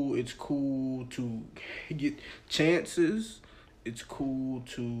rule. It's cool to get chances. It's cool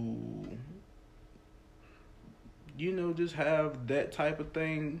to, just have that type of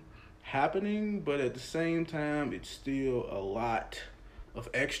thing happening. But at the same time, it's still a lot of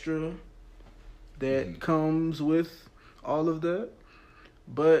extra that comes with all of that.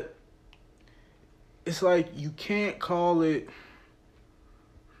 But it's you can't call it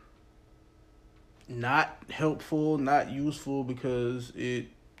not helpful, not useful, because it's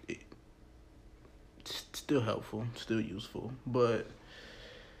still helpful, still useful. But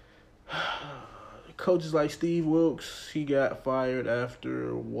coaches like Steve Wilkes, he got fired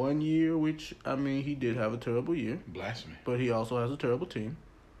after 1 year, which, he did have a terrible year. Blasphemy. But he also has a terrible team.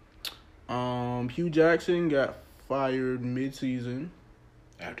 Hugh Jackson got fired mid-season.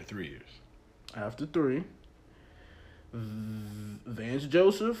 After 3 years. After 3. Vance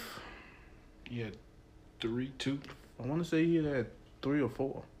Joseph. He had 2. I want to say he had 3 or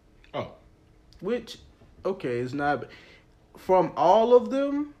 4. Oh. Which, okay, is not... From all of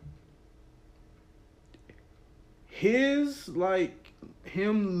them, him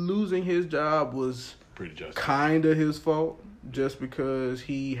losing his job was pretty just. Kind of his fault, just because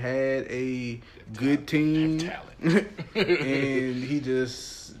he had a good team. Talent. And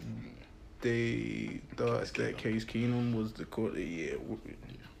they thought that Case Keenum was the court. Yeah,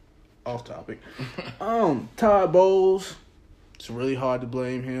 off topic. Todd Bowles, it's really hard to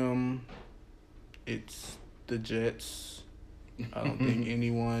blame him. It's the Jets. I don't think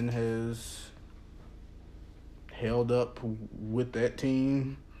anyone has held up with that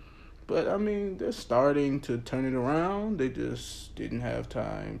team. But, they're starting to turn it around. They just didn't have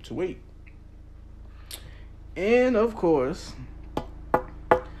time to wait. And, of course,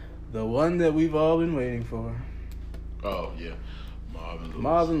 the one that we've all been waiting for. Oh, yeah.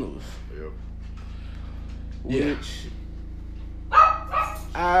 Marvin Lewis. Yep. Which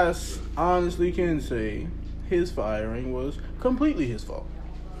I honestly can say his firing was completely his fault.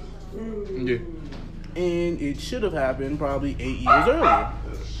 Yeah. And it should have happened probably 8 years earlier.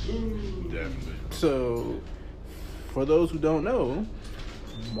 Definitely. So, for those who don't know,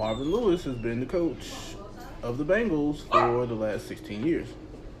 Marvin Lewis has been the coach of the Bengals for the last 16 years.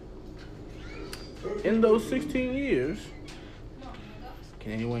 In those 16 years,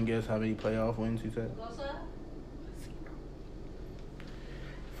 can anyone guess how many playoff wins he's had?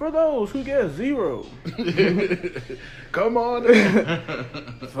 For those who guess 0. Come on.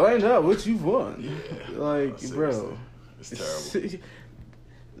 Find out what you've won. Yeah, bro. It's terrible.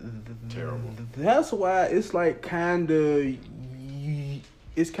 Terrible. That's why it's like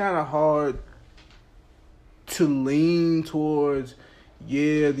it's kind of hard to lean towards.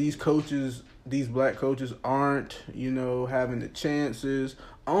 Yeah, these black coaches aren't, having the chances.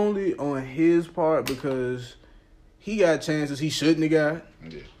 Only on his part because he got chances he shouldn't have got.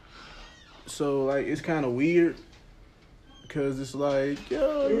 Yeah. So like it's kind of weird. Because it's like,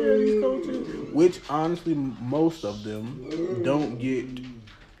 these coaches, which honestly most of them don't get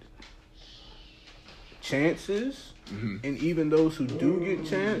chances, and even those who do get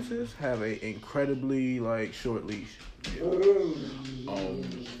chances have a incredibly like short leash. Yeah.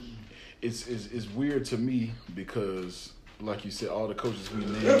 It's weird to me because, like you said, all the coaches we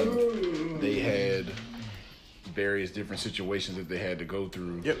named, they had various different situations that they had to go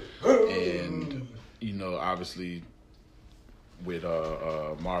through. Yep. And obviously, with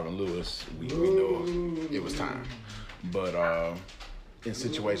Marvin Lewis, we know it was time. But in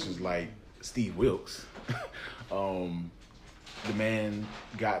situations like Steve Wilkes, the man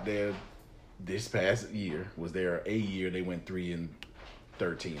got there this past year, was there a year, they went 3-13, I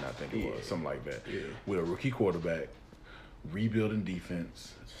think it was, something like that. Yeah. With a rookie quarterback, rebuilding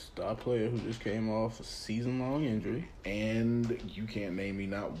defense. Star player who just came off a season-long injury. And you can't name me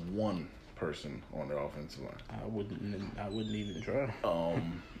not one person on the offensive line. I wouldn't even try.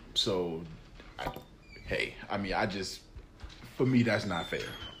 So, for me, that's not fair.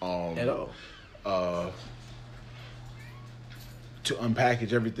 At all. To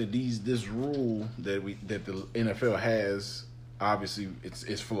unpackage everything, this rule that the NFL has, obviously,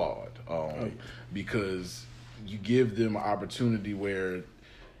 it's flawed. Because you give them an opportunity where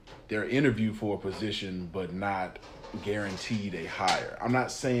they're interviewed for a position, but not guaranteed a hire. I'm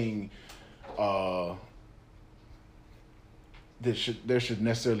not saying there should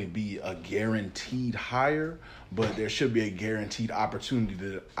necessarily be a guaranteed hire, but there should be a guaranteed opportunity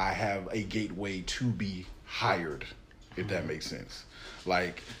that I have a gateway to be hired, if that makes sense.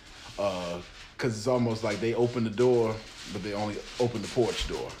 Like, because it's almost like they open the door, but they only open the porch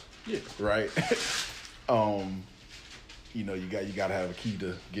door. Yeah. Right. You got to have a key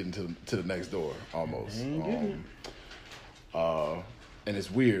to get into the next door almost. And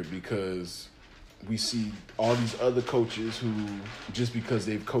it's weird because we see all these other coaches who, just because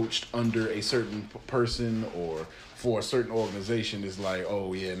they've coached under a certain person or for a certain organization, is like,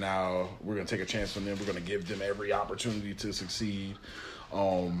 oh yeah, now we're gonna take a chance on them. We're gonna give them every opportunity to succeed.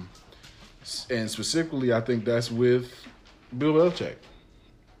 And specifically, I think that's with Bill Belichick.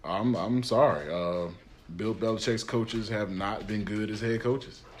 I'm sorry. Bill Belichick's coaches have not been good as head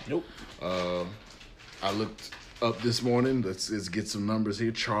coaches. Nope. I looked up this morning. Let's get some numbers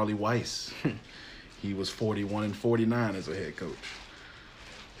here. Charlie Weiss. He was 41-49 as a head coach.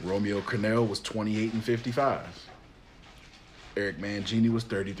 Romeo Crennel was 28-55. Eric Mangini was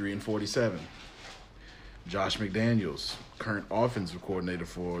 33-47. Josh McDaniels, current offensive coordinator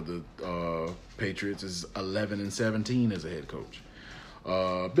for the Patriots, is 11-17 as a head coach.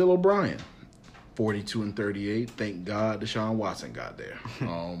 Bill O'Brien, 42-38. Thank God Deshaun Watson got there.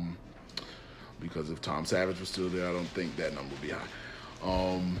 Because if Tom Savage was still there, I don't think that number would be high.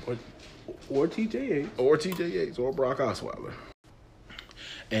 Or T.J. Yates. Or T.J. Yates or Brock Osweiler.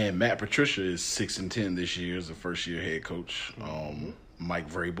 And Matt Patricia is 6-10 this year as a first-year head coach. Mike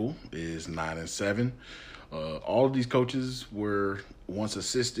Vrabel is 9-7. All of these coaches were once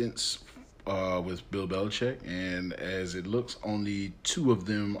assistants with Bill Belichick, and as it looks, only 2 of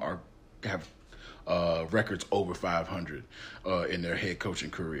them have records over 500 in their head coaching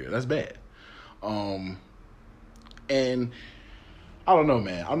career. That's bad. And I don't know,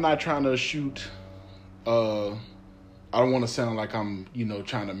 man. I'm not trying to shoot. I don't want to sound like I'm,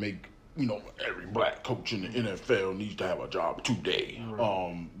 trying to make, every black coach in the NFL needs to have a job today.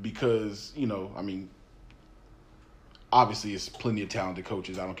 Right. Because, obviously it's plenty of talented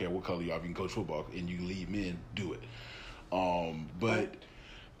coaches. I don't care what color you are. If you can coach football and you can lead men, do it. But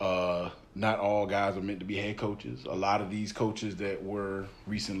not all guys are meant to be head coaches. A lot of these coaches that were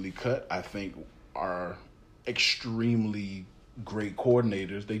recently cut, I think, are extremely great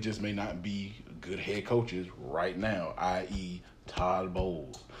coordinators. They just may not be good head coaches right now, i.e. Todd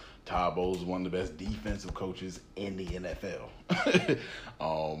Bowles. Todd Bowles is one of the best defensive coaches in the NFL.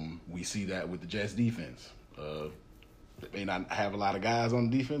 We see that with the Jets defense. They may not have a lot of guys on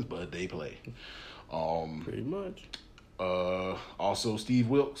defense, but they play. Pretty much. Also, Steve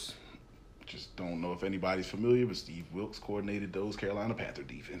Wilkes. Just don't know if anybody's familiar, but Steve Wilkes coordinated those Carolina Panther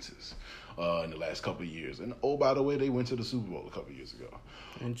defenses in the last couple of years. And, oh, by the way, they went to the Super Bowl a couple of years ago.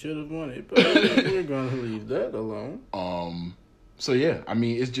 And should have won it, but we're going to leave that alone. So yeah, I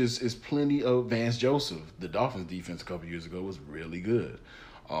mean, it's plenty of Vance Joseph. The Dolphins defense a couple years ago was really good.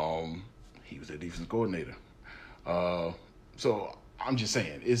 He was their defense coordinator. So I'm just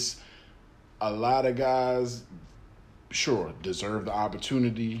saying, it's a lot of guys. Sure, deserve the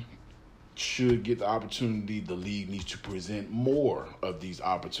opportunity. Should get the opportunity. The league needs to present more of these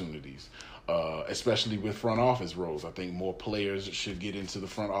opportunities, especially with front office roles. I think more players should get into the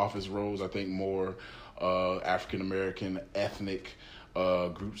front office roles. I think more African American ethnic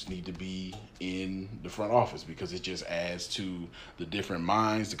groups need to be in the front office because it just adds to the different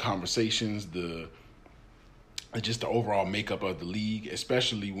minds, the conversations, just the overall makeup of the league,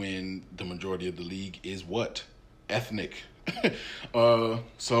 especially when the majority of the league is what? Ethnic.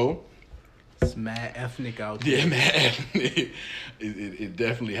 So it's mad ethnic out there. yeah, man, it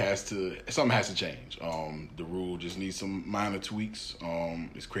definitely something has to change. The rule just needs some minor tweaks.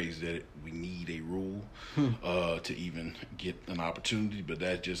 It's crazy that we need a rule to even get an opportunity, but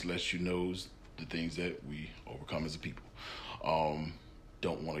that just lets you know the things that we overcome as a people.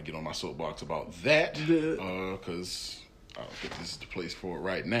 Don't want to get on my soapbox about that because I don't think this is the place for it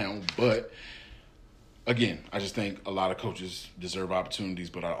right now, but again, I just think a lot of coaches deserve opportunities,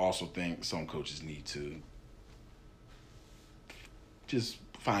 but I also think some coaches need to just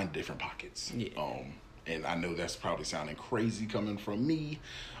find different pockets. Yeah. And I know that's probably sounding crazy coming from me,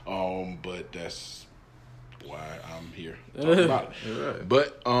 but that's why I'm here talking about it. Right.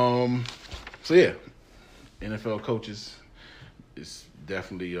 But so yeah, NFL coaches is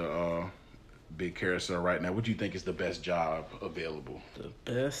definitely a big carousel right now. What do you think is the best job available?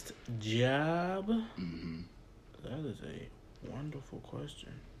 The best job? Mm-hmm. That is a wonderful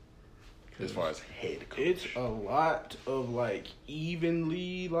question. As far as head coach, It's a lot of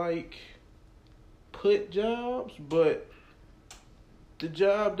evenly put jobs, but the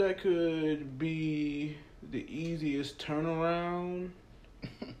job that could be the easiest turnaround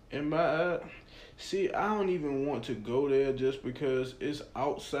in my see, I don't even want to go there just because it's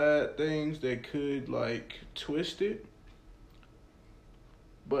outside things that could twist it.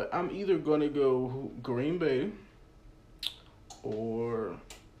 But I'm either gonna go Green Bay or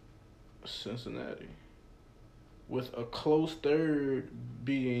Cincinnati, with a close third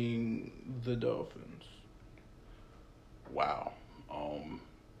being the Dolphins. wow.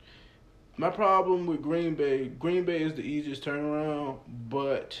 My problem with Green Bay is the easiest turnaround,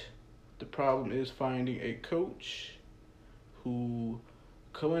 but the problem is finding a coach who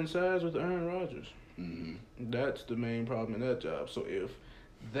coincides with Aaron Rodgers. Mm-hmm. That's the main problem in that job. So if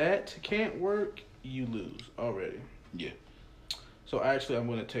that can't work, you lose already. Yeah. So actually, I'm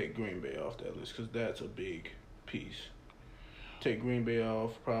going to take Green Bay off that list because that's a big piece. Take Green Bay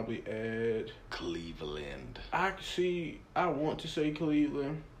off, probably add Cleveland. I want to say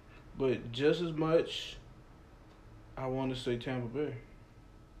Cleveland, but just as much, I want to say Tampa Bay.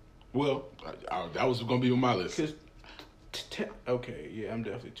 Well, that was going to be on my list. Cause okay, yeah, I'm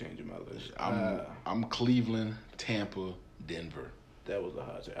definitely changing my list. I'm Cleveland, Tampa, Denver. That was a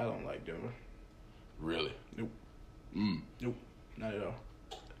hot take. I don't like Denver. Really? Nope. Nope, not at all.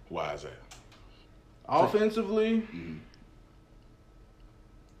 Why is that? Offensively,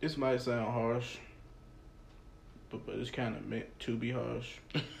 this might sound harsh, but it's kind of meant to be harsh.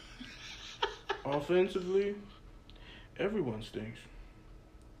 Offensively, everyone stinks.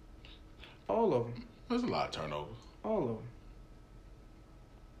 All of them. There's a lot of turnovers. All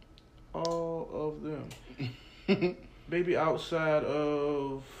of them. All of them. Maybe outside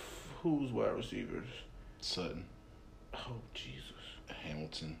of who's wide receivers? Sutton. Oh, Jesus.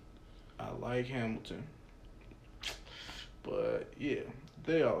 Hamilton. I like Hamilton. But, yeah,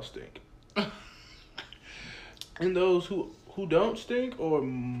 they all stink. And those who don't stink, or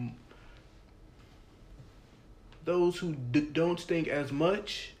those who don't stink as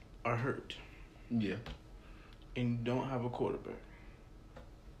much, are hurt. Yeah. And don't have a quarterback.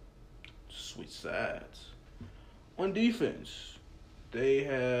 Switch sides. On defense, they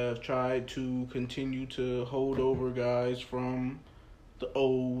have tried to continue to hold over guys from the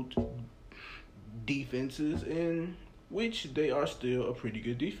old defenses, in which they are still a pretty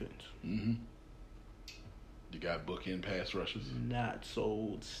good defense. Mm-hmm. You got bookend pass rushers. Not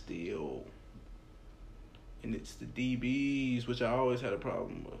sold still. And it's the DBs, which I always had a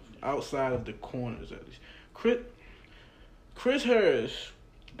problem with. Outside of the corners, at least. Chris Harris,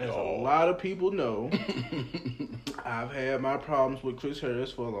 as a lot of people know, I've had my problems with Chris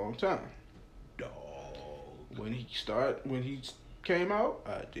Harris for a long time. When he came out,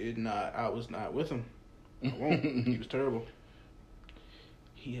 I was not with him. I won't. He was terrible.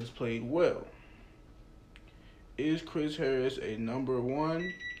 He has played well. Is Chris Harris a number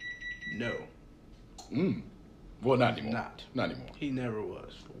one? No. Well, not anymore. Not. Anymore. He never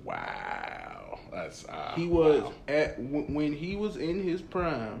was. Wow. That's He was wow. when he was in his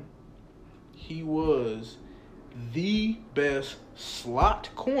prime. He was the best slot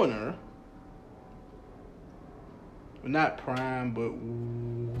corner. Not prime, but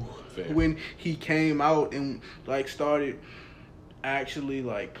Fair. when he came out and like started actually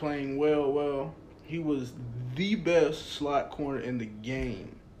like playing well, he was the best slot corner in the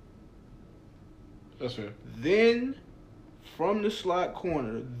game. That's fair. Then from the slot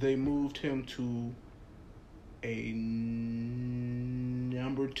corner, they moved him to a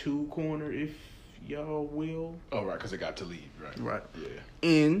number 2 corner, if y'all will. Oh, right, because it got to leave, right? Right. Yeah.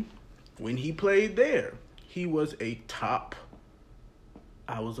 And when he played there, he was a top.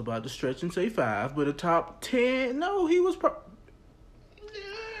 I was about to stretch and say 5, but a top 10. No, he was.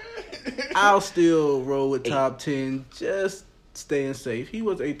 I'll still roll with top 10, just staying safe. He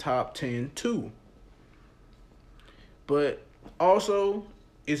was a top 10 too. But also,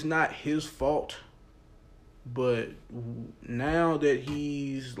 it's not his fault. But now that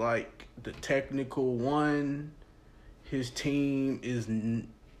he's like the technical one, his team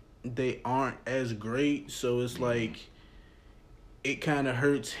they aren't as great, so it's like it kind of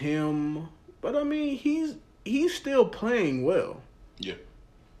hurts him. But I mean, he's still playing well. Yeah.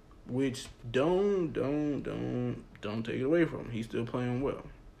 Which don't take it away from him. He's still playing well.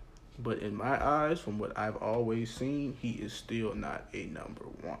 But in my eyes, from what I've always seen, he is still not a number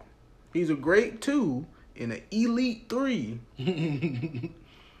 1. He's a great 2 and an elite 3,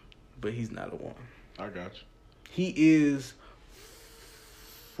 but he's not a 1. I got you. He is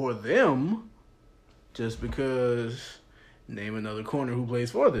for them just because name another corner who plays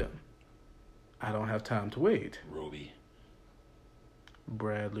for them. I don't have time to wait. Roby.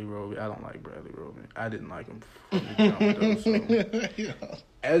 Bradley Roby. I don't like Bradley Roby. I didn't like him from the jump, though. So. Yeah.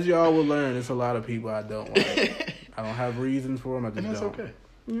 As y'all will learn, it's a lot of people I don't like. I don't have reasons for them. I just And that's don't. okay.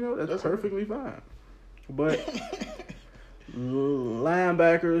 You know, that's perfectly fine. But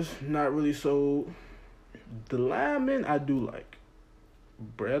linebackers, not really sold. The linemen, I do like.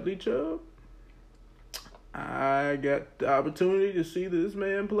 Bradley Chubb, I got the opportunity to see this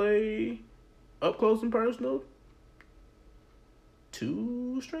man play up close and personal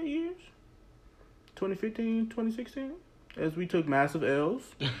 2 straight years. 2015, 2016. As we took massive L's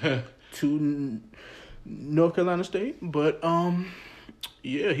to North Carolina State. But,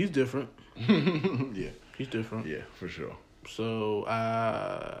 yeah, he's different. Yeah. He's different. Yeah, for sure. So,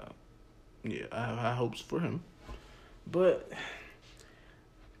 I have high hopes for him. But,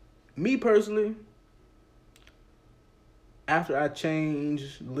 me personally, after I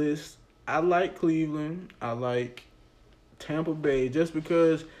changed lists, I like Cleveland. I like Tampa Bay just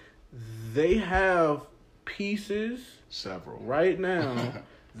because they have pieces Several. right now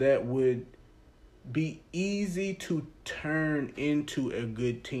that would be easy to turn into a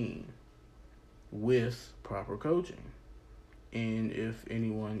good team with proper coaching. And if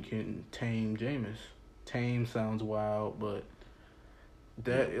anyone can tame Jameis. Tame sounds wild, but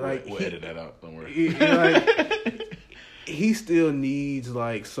that We'll edit that out. Don't worry. He still needs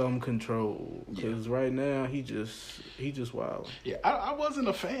like some control because right now he just wild. Yeah, I wasn't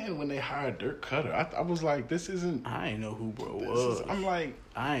a fan when they hired Dirk Cutter. I was like, this isn't. I ain't know who bro was. I'm like,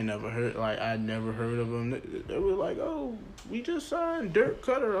 I never heard of him. They were like, oh, we just signed Dirk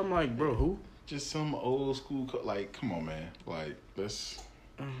Cutter. I'm like, bro, who? just some old school. Like, come on, man. Like, let's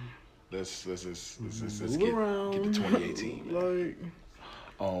get to 2018. Man.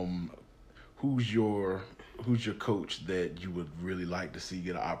 Like, Who's your coach that you would really like to see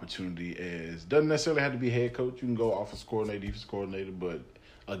get an opportunity as, doesn't necessarily have to be head coach. You can go offensive coordinator, defensive coordinator, but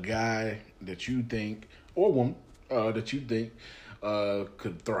a guy that you think, or woman, that you think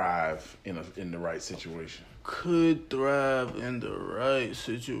could thrive in the right situation. could thrive in the right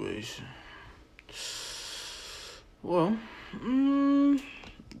situation. Well,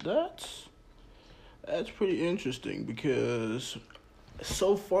 that's pretty interesting because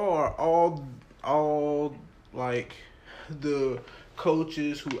so far all like the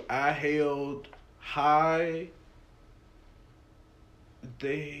coaches who I held high,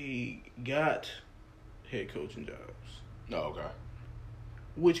 they got head coaching jobs. Oh, okay.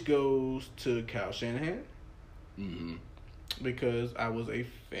 Which goes to Kyle Shanahan. Mm-hmm. Because I was a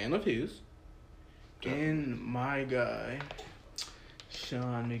fan of his. Definitely. And my guy,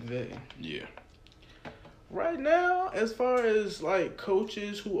 Sean McVay. Yeah. Right now, as far as like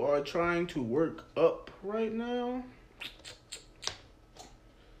coaches who are trying to work up right now,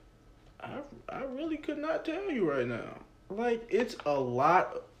 I really could not tell you right now. Like, it's a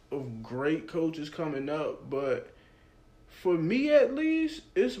lot of great coaches coming up, but for me at least,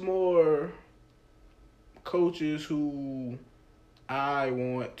 it's more coaches who I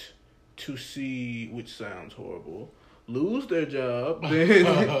want to see, which sounds horrible, lose their job,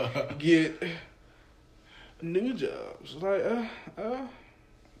 then get new jobs. Like,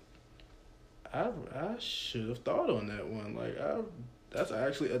 I should have thought on that one. Like, that's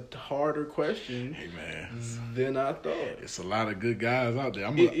actually a harder question. Hey man, than I thought. it's a lot of good guys out there.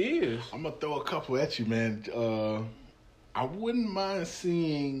 It is. I'm gonna throw a couple at you, man. I wouldn't mind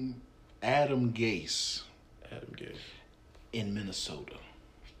seeing Adam Gase in Minnesota,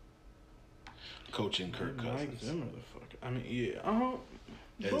 coaching Kirk Cousins. Mike Zimmer, the fuck. I mean, yeah.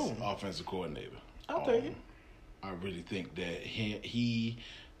 As Boom. offensive coordinator. I'll take it. I really think that he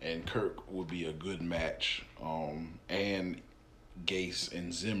and Kirk would be a good match. And Gase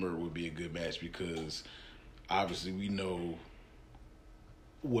and Zimmer would be a good match because obviously we know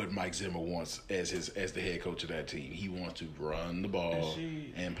what Mike Zimmer wants as the head coach of that team. He wants to run the ball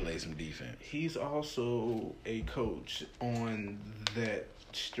and play some defense. He's also a coach on that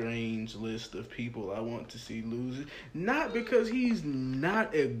strange list of people I want to see lose. Not because he's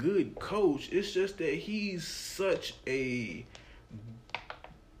not a good coach. It's just that he's such a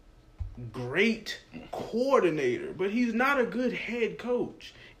great coordinator, but he's not a good head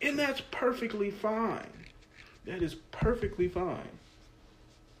coach. And that's perfectly fine. That is perfectly fine.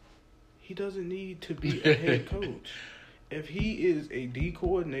 He doesn't need to be a head coach. If he is a D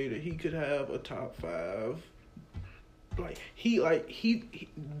coordinator, he could have a top 5.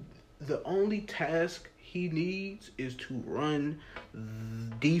 The only task he needs is to run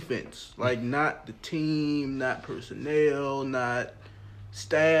defense. Like, not the team, not personnel, not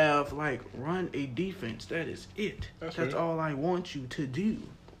staff. Like, run a defense. That is it. That's all I want you to do.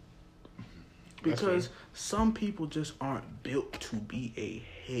 Because some people just aren't built to be a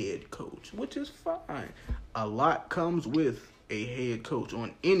head coach, which is fine. A lot comes with a head coach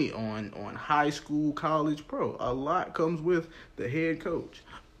on high school, college, pro. A lot comes with the head coach.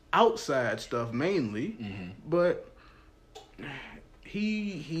 Outside stuff mainly, but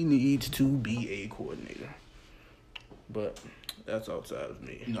he needs to be a coordinator. But that's outside of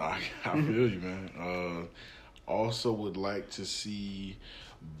me. No, I feel you, man. Also would like to see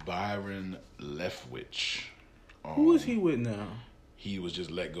Byron Leftwich. Who is he with now? He was just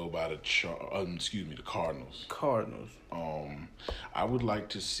let go by the Cardinals. Cardinals. I would like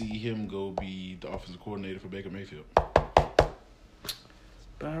to see him go be the offensive coordinator for Baker Mayfield.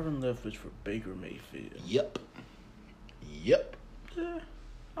 Byron Leftwich for Baker Mayfield. Yep. Yeah,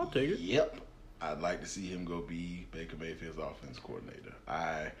 I'll take it. Yep. I'd like to see him go be Baker Mayfield's offense coordinator.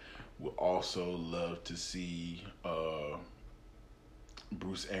 I would also love to see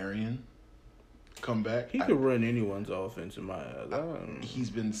Bruce Arian come back. He could run anyone's offense in my eyes. He's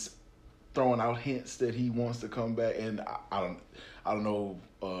been throwing out hints that he wants to come back, and I don't know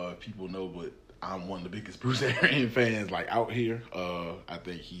if people know, but I'm one of the biggest Bruce Arian fans like out here. I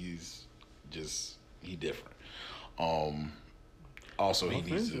think he's different. Also, he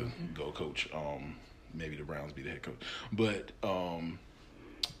needs to go coach. Maybe the Browns be the head coach, but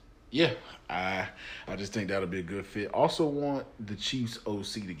yeah, I just think that'll be a good fit. Also, want the Chiefs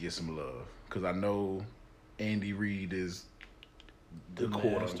OC to get some love because I know Andy Reid is the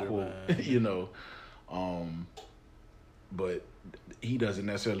quote unquote, but he doesn't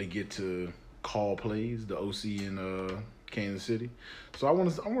necessarily get to call plays. The OC in Kansas City, so I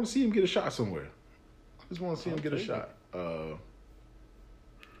want to see him get a shot somewhere. I just want to see him get a shot.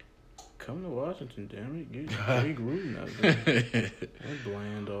 Come to Washington, damn it. Get Jay Gruden out there. That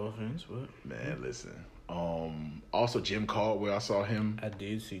bland offense, but... Man, listen. Also, Jim Caldwell, I saw him. I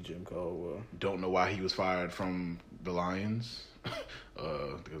did see Jim Caldwell. Don't know why he was fired from the Lions.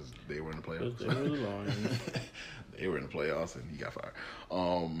 Because they were in the playoffs. They were the Lions. They were in the playoffs, and he got fired.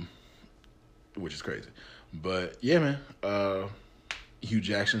 Which is crazy. But, yeah, man. Hugh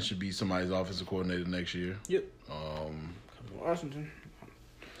Jackson should be somebody's offensive coordinator next year. Yep. Come to Washington.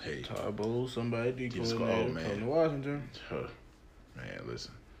 Hey, Todd Bowles, somebody coordinator. Man. Come to Washington. Man,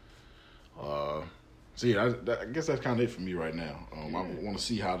 listen. So yeah, I guess that's kind of it for me right now. I want to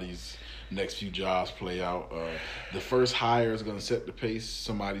see how these next few jobs play out. The first hire is going to set the pace.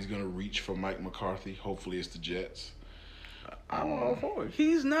 Somebody's going to reach for Mike McCarthy. Hopefully, it's the Jets. I'm all for it.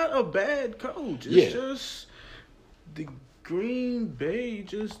 He's not a bad coach. It's just the Green Bay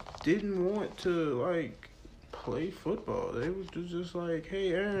just didn't want to play football. They was just like,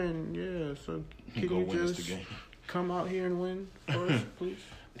 hey, Aaron, so can you just come out here and win for us, please?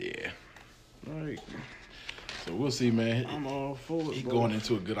 Yeah. So we'll see, man. I'm all for it. He's going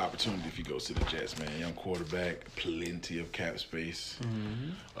into a good opportunity if he goes to the Jets, man. Young quarterback, plenty of cap space.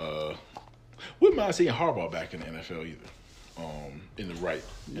 Wouldn't mind seeing Harbaugh back in the NFL either. in the right.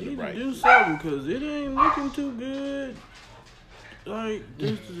 You need to do something because it ain't looking too good. Like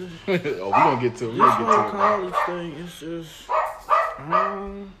this, Oh, we gonna get to it. this whole college thing is just.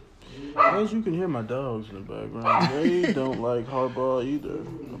 As you can hear my dogs in the background, they don't like Harbaugh either,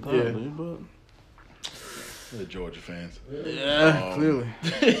 apparently. But the Georgia fans. Yeah, clearly.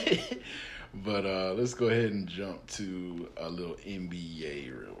 But let's go ahead and jump to a little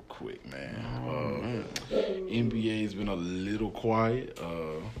NBA real quick, man. NBA's been a little quiet.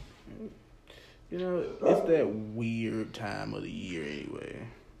 You know, it's that weird time of the year anyway.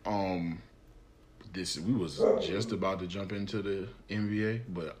 We was just about to jump into the NBA,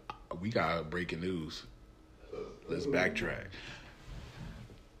 but we got breaking news. Let's backtrack.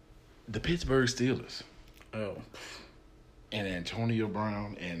 The Pittsburgh Steelers. Oh. And Antonio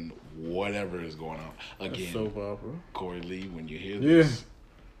Brown and whatever is going on. Again, soap opera. Corey Lee, when you hear this,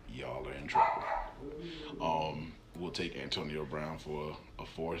 y'all are in trouble. We'll take Antonio Brown for a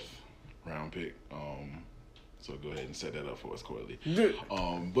 4th round pick. So go ahead and set that up for us, Corey Lee.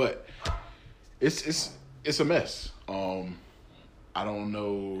 But it's a mess. I don't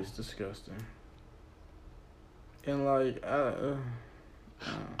know. It's disgusting. And like,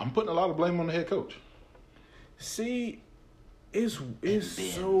 I'm putting a lot of blame on the head coach. See, it's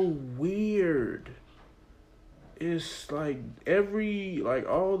so weird. It's like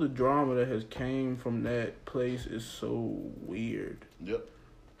all the drama that has came from that place is so weird. Yep.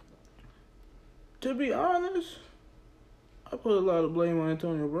 To be honest, I put a lot of blame on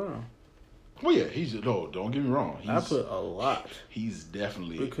Antonio Brown. Well, yeah, don't get me wrong. I put a lot. He's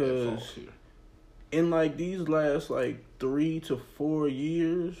definitely because at fault here. In like these last 3 to 4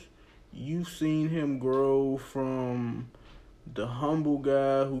 years, you've seen him grow from the humble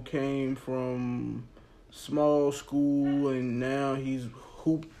guy who came from small school and now he's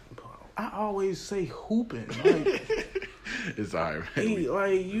I always say hooping. It's all right,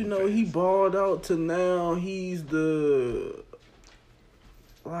 man. He balled out to now he's the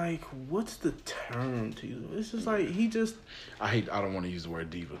what's the term to use? It's just I don't want to use the word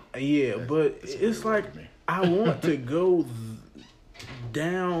diva. Yeah, but it's like I want to go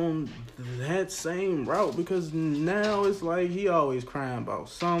down that same route because now it's like he always crying about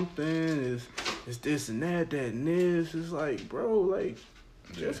something. It's this and that and this. It's like, bro,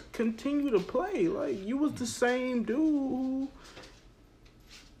 just continue to play. You was the same dude who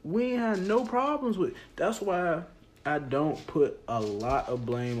we ain't had no problems with. That's why I don't put a lot of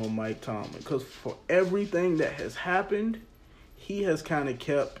blame on Mike Tomlin because for everything that has happened, he has kind of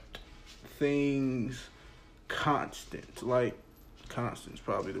kept things constant. Constant's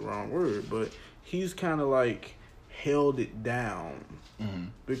probably the wrong word, but he's kind of held it down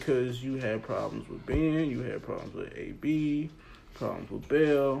because you had problems with Ben, you had problems with AB, problems with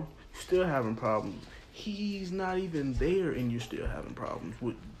Bell. You're still having problems. He's not even there, and you're still having problems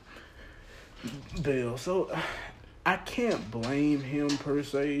with Bell. So I can't blame him per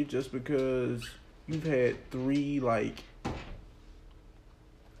se, just because you've had 3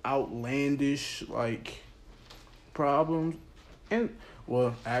 outlandish problems. And,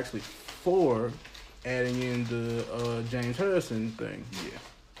 well, actually 4, adding in the James Harrison thing. Yeah.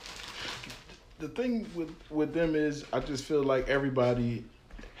 The thing with them is I just feel like everybody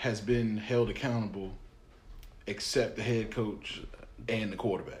has been held accountable except the head coach and the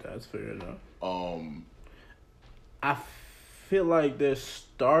quarterback. That's fair enough. I feel like they're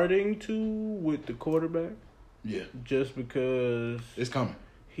starting to with the quarterback. Yeah. Just because it's coming.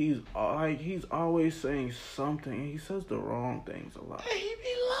 He's always saying something. He says the wrong things a lot. Hey, he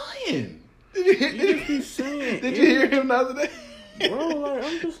be lying. Did you hear him the other day? Bro,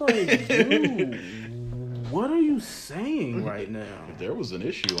 I'm just dude, what are you saying right now? If there was an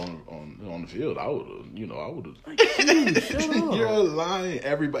issue on the field, I would have. Dude, shut up. You're lying.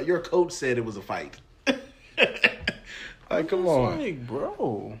 Everybody, your coach said it was a fight. Come on,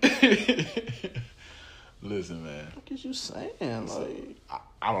 bro. Listen, man. What is you saying?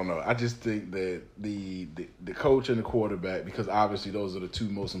 I don't know. I just think that the coach and the quarterback, because obviously those are the 2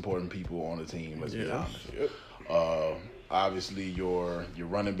 most important people on the team. Let's be honest. Yep. Obviously your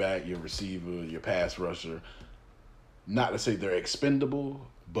running back, your receiver, your pass rusher. Not to say they're expendable,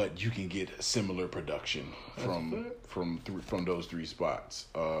 but you can get similar production from those 3 spots.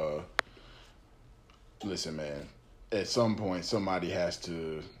 Listen, man. At some point, somebody has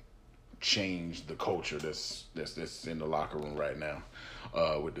to change the culture that's in the locker room right now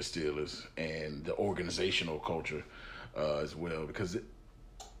with the Steelers, and the organizational culture as well, because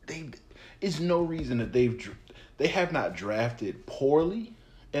it's no reason that they have not drafted poorly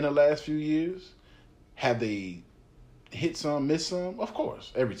in the last few years. Have they hit some, missed some? Of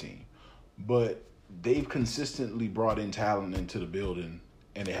course, every team. But they've consistently brought in talent into the building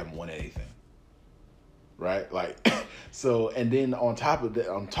and they haven't won anything. Right? Like, so, and then on top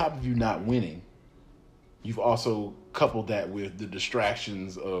of you not winning, you've also coupled that with the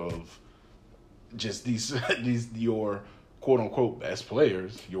distractions of just these your quote unquote best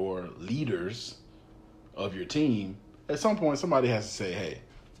players, your leaders of your team. At some point, somebody has to say, "Hey,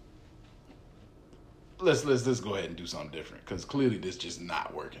 let's go ahead and do something different," because clearly this just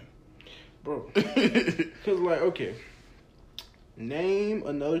not working, bro. Because okay, name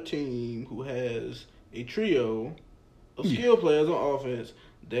another team who has a trio of skill players on offense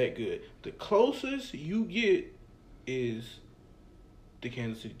that good. The closest you get is the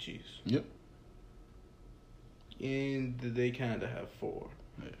Kansas City Chiefs. Yep. And they kind of have 4,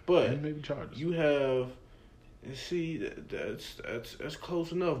 Yeah. but and maybe Chargers. You have, see, that's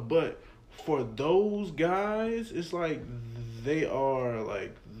close enough. But for those guys, it's like they are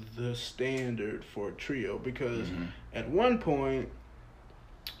like the standard for a trio because at one point,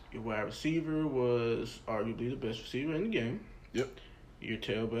 your wide receiver was arguably the best receiver in the game. Yep. Your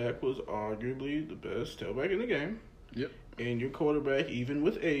tailback was arguably the best tailback in the game. Yep. And your quarterback, even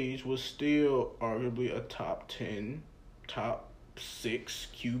with age, was still arguably a top 10, top 6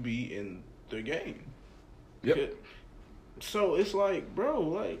 QB in the game. Yep. So it's like, bro,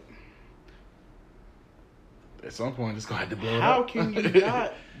 like, at some point it's going to have to blow it how up. can you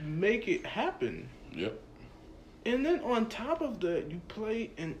not make it happen? Yep. And then on top of that, you play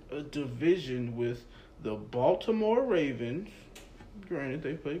in a division with the Baltimore Ravens. Granted,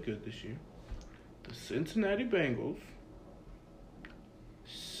 they played good this year. The Cincinnati Bengals.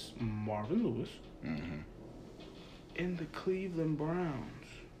 Marvin Lewis. And the Cleveland Browns.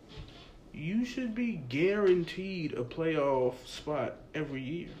 You should be guaranteed a playoff spot every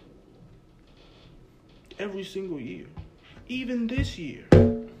year. Every single year. Even this year.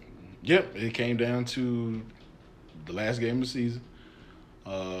 Yep. It came down to the last game of the season.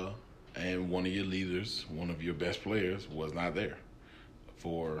 And one of your leaders, one of your best players, was not there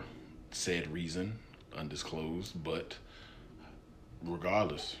for said reason, undisclosed. But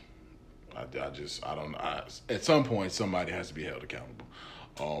regardless, at some point, somebody has to be held accountable.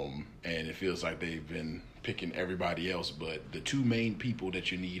 And it feels like they've been picking everybody else, but the two main people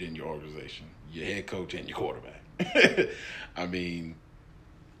that you need in your organization, your head coach and your quarterback. I mean,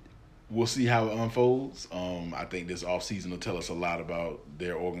 we'll see how it unfolds. I think this offseason will tell us a lot about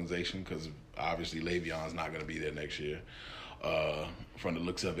their organization because obviously Le'Veon's not going to be there next year. From the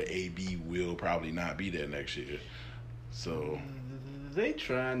looks of it, AB will probably not be there next year. So they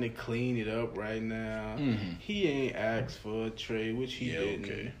trying to clean it up right now. He ain't asked for a trade, which he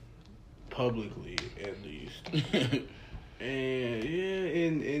didn't publicly, at least.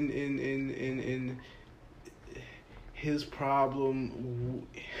 And and his problem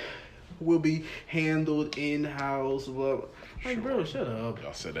will be handled in house. Well, like, bro, shut up.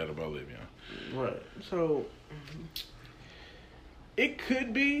 Y'all said that about Le'Veon, right? So it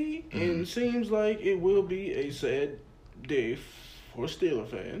could be, and seems like it will be a sad day for Steeler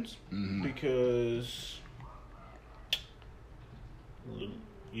fans because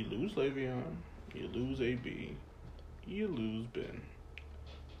you lose Le'Veon, you lose AB, you lose Ben.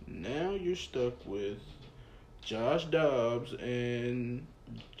 Now you're stuck with Josh Dobbs and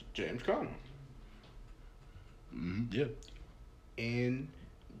James Conner. Yeah. And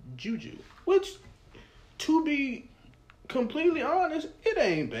Juju. Which, to be completely honest, it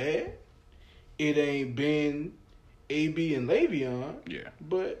ain't bad. It ain't been AB and Le'Veon. Yeah.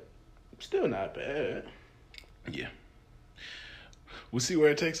 But still not bad. Yeah. We'll see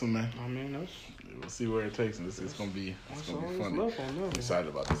where it takes them, man. I mean, we'll see where it takes them. It's gonna be funny. I'm excited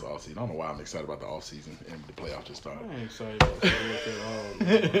about this offseason. I don't know why I'm excited about the offseason and the playoffs just started. I ain't excited about sports at all,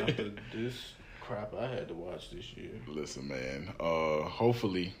 man. After this crap I had to watch this year. Listen, man.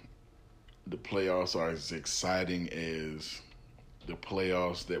 Hopefully the playoffs are as exciting as the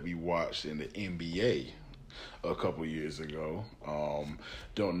playoffs that we watched in the NBA a couple years ago.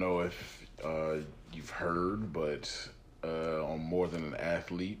 Don't know if you've heard, but on More Than an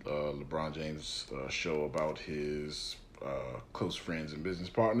Athlete, LeBron James' show about his close friends and business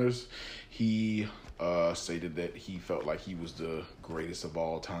partners, he stated that he felt like he was the greatest of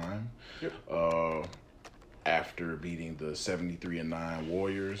all time. Yep. After beating the 73-9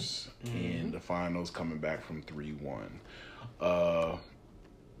 Warriors in the finals, coming back from 3-1.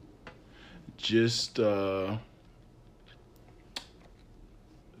 Just to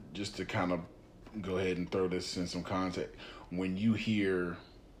kind of go ahead and throw this in some context, when you hear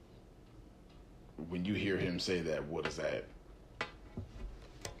him say that, what is that?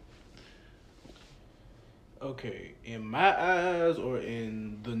 Okay, in my eyes or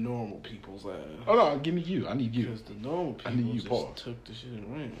in the normal people's eyes? Oh no, give me you. I need you. Because the normal I people need you, just Paul. took the shit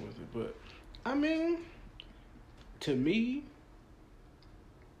and ran with it. But I mean, to me,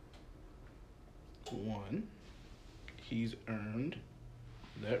 one, he's earned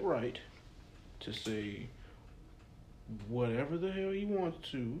that right to say whatever the hell he wants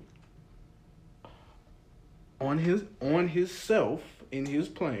to on his self in his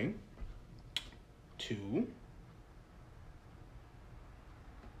playing. Two,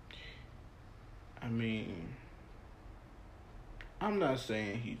 I mean, I'm not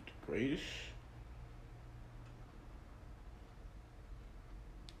saying he's the greatest,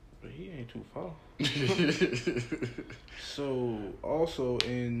 but he ain't too far. So, also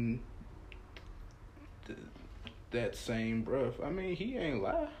in that same breath, I mean, he ain't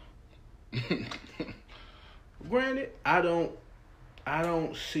lie. Granted, I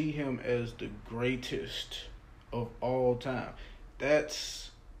don't see him as the greatest of all time.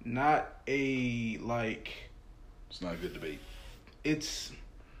 That's not a, like... It's not a good debate. It's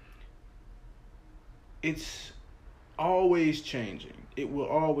always changing. It will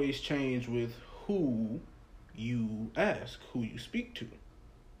always change with who you ask, who you speak to.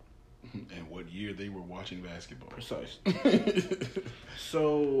 And what year they were watching basketball. Precisely.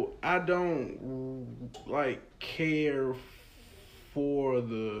 So I don't care for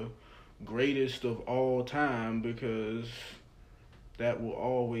the greatest of all time because that will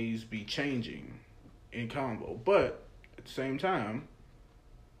always be changing in combo. But at the same time,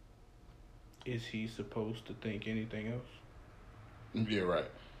 is he supposed to think anything else? Yeah, right.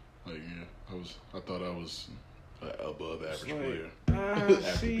 Like, yeah, I thought I was above average Like, player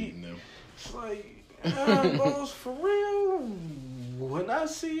after beating them. It's like, boss, for real, when I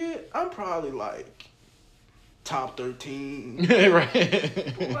see it, I'm probably like top 13.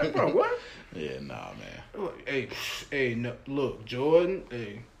 Right. I'm like, bro, what? Yeah, nah, man. Look, hey, no, look, Jordan,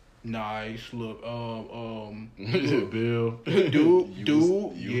 hey, nice, look, Bill. dude,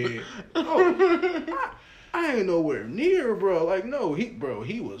 You- yeah. Oh, I ain't nowhere near, bro. Like, no,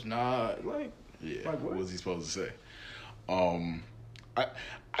 he was not, like, Yeah, like what what? was he supposed to say?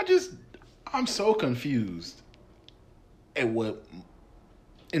 I'm so confused at what,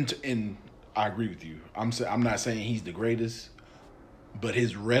 and I agree with you. I'm not saying he's the greatest, but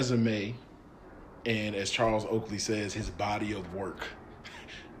his resume, and as Charles Oakley says, his body of work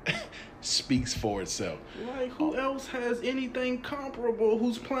speaks for itself. Like, who else has anything comparable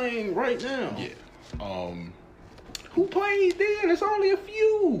who's playing right now? Yeah. Who played then? It's only a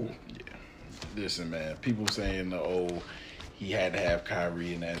few. Yeah. Listen, man. People saying, he had to have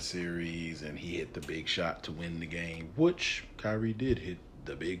Kyrie in that series and he hit the big shot to win the game, which Kyrie did hit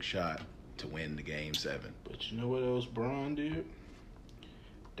the big shot to win the game 7. But you know what else Bron did?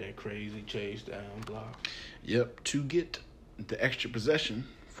 That crazy chase down block. Yep, to get the extra possession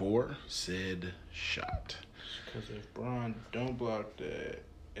for said shot. Because if Bron don't block that,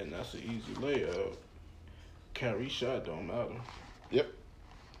 and that's an easy layup, Kyrie's shot don't matter. Yep.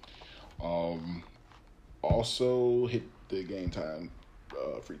 Also hit the game time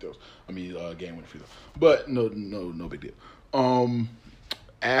free throws. Game winning free throws. But no big deal.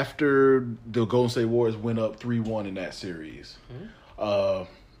 After the Golden State Warriors went up 3-1 in that series,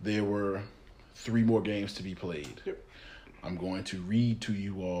 there were 3 more games to be played. Yep. I'm going to read to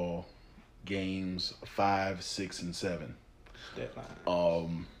you all games 5, 6, and 7. That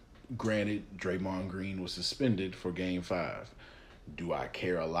line. Granted, Draymond Green was suspended for game 5. Do I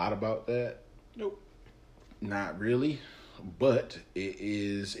care a lot about that? Nope. Not really, but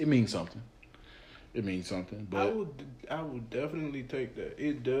it means something. It means something, but I would definitely take that.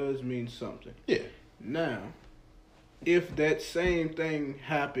 It does mean something. yeah. Now, if that same thing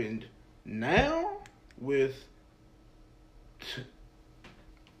happened now with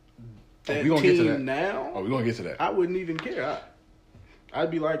that we gonna get to that. team now, Oh, we're gonna get to that. I wouldn't even care. I'd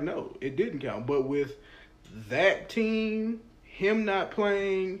be like, no, it didn't count. But with that team, him not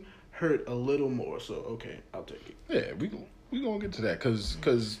playing hurt a little more. So, okay, I'll take it. Yeah, we gonna get to that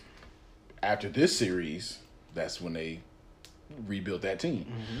because after this series, that's when they rebuilt that team.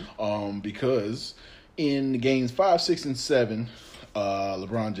 Because in games 5, 6, and 7,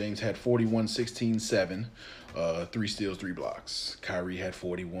 LeBron James had 41, 16, 7, 3 steals, 3 blocks. Kyrie had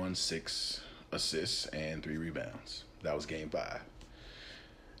 41, 6 assists, and 3 rebounds. That was game 5.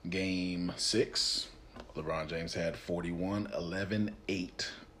 Game 6, LeBron James had 41, 11,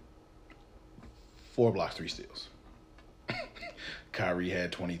 8, 4 blocks, 3 steals. Kyrie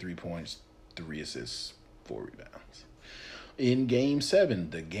had 23 points, 3 assists, 4 rebounds. In Game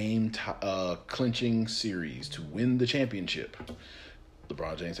 7, the game clinching series to win the championship,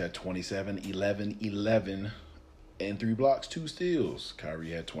 LeBron James had 27, 11, 11, and 3 blocks, 2 steals.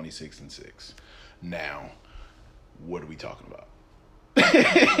 Kyrie had 26 and 6. Now, what are we talking about?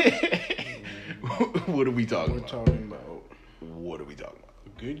 What are we talking about? We're talking about What are we talking about?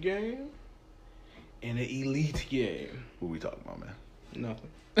 a good game and an elite game. What are we talking about, man?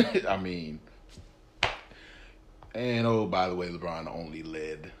 Nothing. I mean, and oh, by the way, LeBron only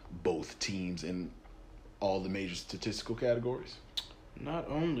led both teams in all the major statistical categories. Not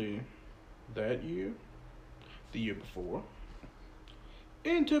only that year, the year before,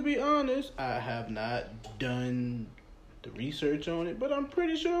 and to be honest, I have not done the research on it, but I'm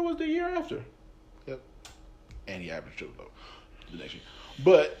pretty sure it was the year after. Yep. And he averaged triple the next year.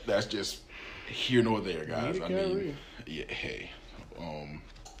 But that's just here nor there, guys. Neither I Kyrie. mean, yeah, hey.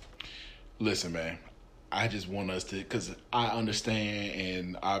 Listen, man. I just want us to, because I understand,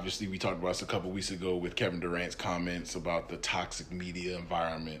 and obviously we talked about this a couple weeks ago with Kevin Durant's comments about the toxic media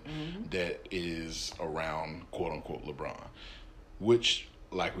environment that is around quote-unquote LeBron, which,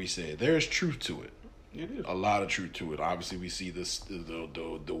 like we said, there's truth to it. It is. A lot of truth to it. Obviously, we see this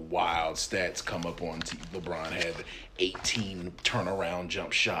the wild stats come up on LeBron had 18 turnaround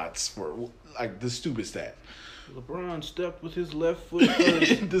jump shots for like the stupid stat. LeBron stepped with his left foot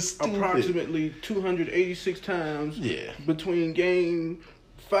first The stupid. approximately 286 times Yeah. between game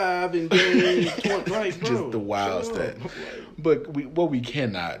 5 and game 20. Like, bro, Just the wild shut stat. up. Like, But what we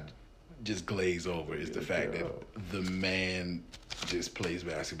cannot just glaze over is the fact Yeah. that the man just plays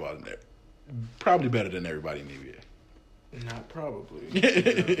basketball in there. Probably better than everybody in the NBA. not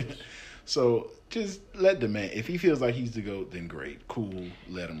probably. So just let the man, if he feels like he's the GOAT, then great. Cool.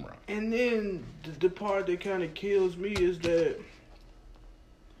 Let him run. And then the part that kind of kills me is that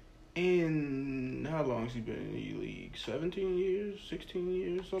in how long has he been in the league? 17 years? 16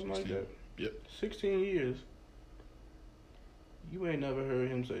 years? Something like that? Yep. 16 years. You ain't never heard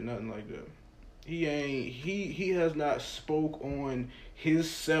him say nothing like that. He has not spoke on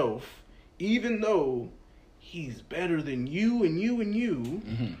himself, even though he's better than you and you and you.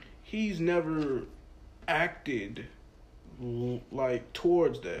 Mm-hmm. He's never acted like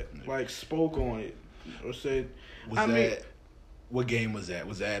towards that, like spoke on it or said. What game was that?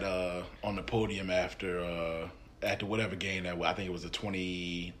 Was that on the podium after whatever game that was? I think it was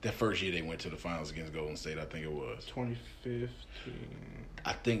that first year they went to the finals against Golden State. I think it was 2015.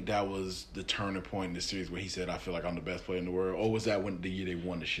 I think that was the turning point in the series where he said, "I feel like I'm the best player in the world." Or was that when the year they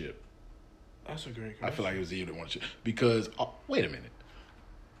won the ship? That's a great question. I feel like it was the year they won the ship because wait a minute,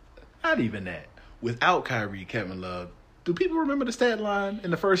 not even that. Without Kyrie, Kevin Love, do people remember the stat line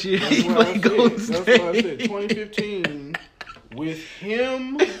in the first year That's he what I played said. Golden That's State? what I said. 2015 with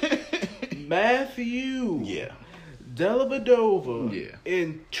him, Matthew, Yeah. Dellavedova, Yeah.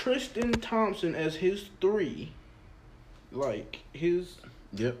 and Tristan Thompson as his 3, like his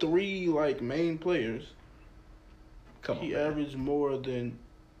Yep. 3 like main players. Come on. He man. averaged more than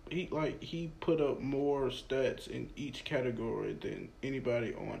he put up more stats in each category than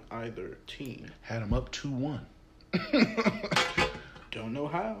anybody on either team. Had him up 2-1. Don't know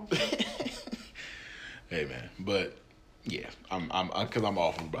how. Hey man, but yeah, I'm because I'm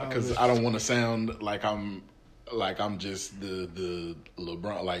off because I don't want to sound like I'm just the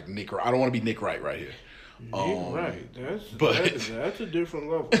LeBron like Nick. I don't want to be Nick Wright right here. Right. but- That's a different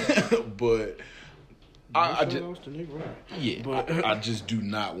level. But I just to Nick Wright. yeah, But I just do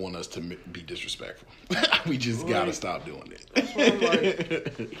not want us to be disrespectful. We just gotta Like, stop doing it. that's why I'm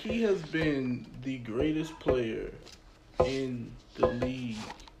like, he has been the greatest player in the league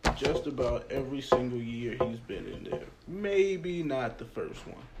just about every single year he's been in there. Maybe not the first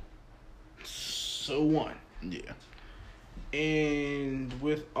one. So one. Yeah. And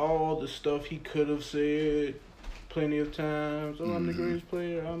with all the stuff he could have said plenty of times, I'm the greatest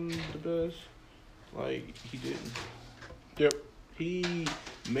player, I'm the best. Like, he didn't. Yep. He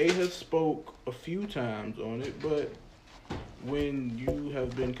may have spoke a few times on it, but when you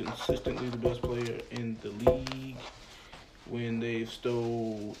have been consistently the best player in the league, when they've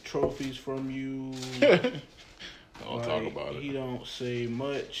stole trophies from you, Don't talk about he it. don't say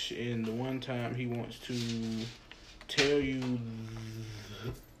much. And the one time he wants to tell you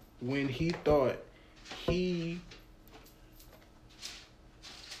when he thought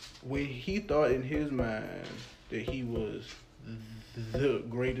in his mind that he was the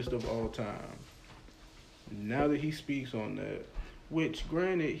greatest of all time. Now that he speaks on that, which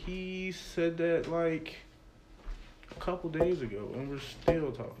granted he said that like a couple days ago, and we're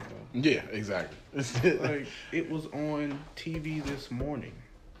still talking about it. Yeah, exactly. Like, it was on TV this morning.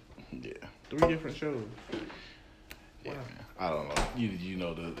 Yeah. 3 different shows. Yeah, Wow. man. I don't know. You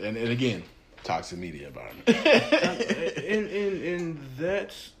know and again, Toxic media environment. and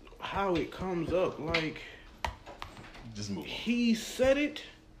that's how it comes up. Like, Just move on. he said it.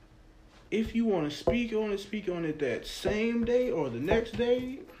 If you want to speak on it that same day or the next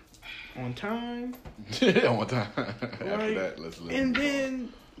day, on time. On time. After Like, that, let's live. and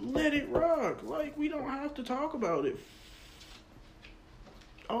then let it rock. Like, we don't have to talk about it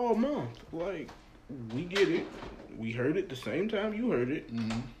all month. Like, we get it. We heard it the same time you heard it.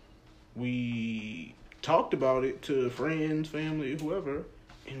 Mm-hmm. We talked about it to friends, family, whoever,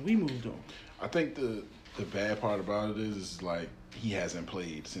 and we moved on. I think the bad part about it is like he hasn't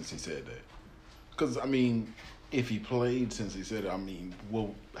played since he said that. Because I mean, if he played since he said it, I mean,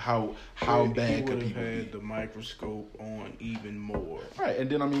 well, how bad could he people would have had be? the microscope on even more? Right, and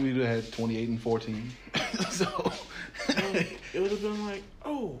then I mean, we'd have had 28-14. So And it would have been like,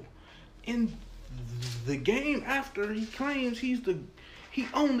 oh, in the game after he claims he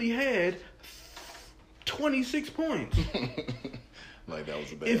only had 26 points. like that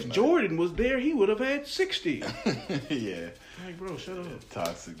was a bad. If night. Jordan was there, he would have had 60. Yeah, Like, bro, shut up.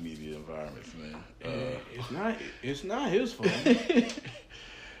 toxic media environments, man. It's not his fault.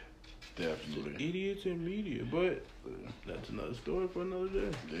 Definitely. Idiots in media, but that's another story for another day.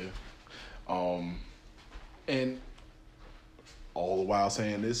 Yeah. And all the while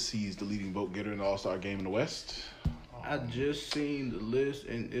saying this, he's the leading vote getter in the All-Star game in the West. I just seen the list,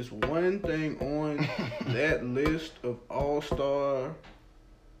 and it's one thing on that list of all-star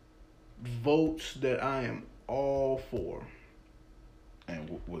votes that I am all for. And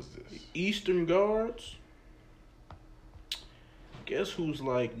what was this? Eastern guards. Guess who's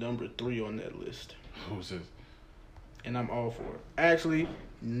like number 3 on that list? Who's this? And I'm all for it. Actually,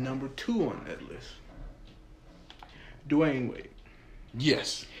 number 2 on that list. Dwayne Wade.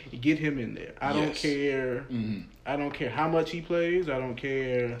 Yes. Get him in there. I don't Yes. care. Mm-hmm. I don't care how much he plays. I don't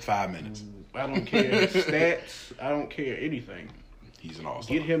care. 5 minutes. I don't care stats. I don't care anything. He's an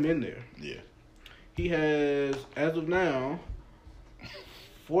all-star. Get him in there. Yeah. He has, as of now,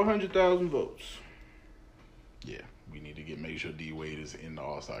 400,000 votes. Yeah. We need to make sure D Wade is in the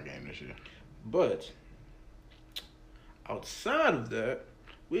All-Star game this year. But outside of that,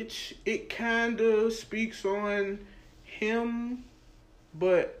 which it kind of speaks on him,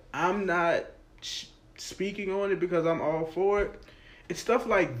 but I'm not speaking on it because I'm all for it. It's stuff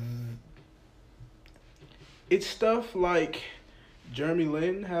like Jeremy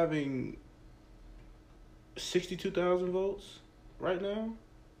Lin having 62,000 votes right now.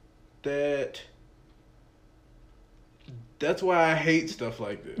 That's why I hate stuff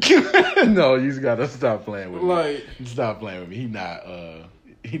like this. No, you just gotta stop playing with Like, me. Stop playing with me.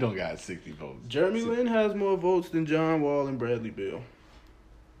 He don't got 60 votes. Jeremy Lin has more votes than John Wall and Bradley Beal.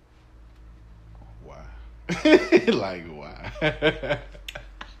 Why? Like why?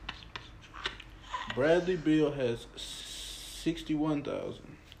 Bradley Beal has 61,000.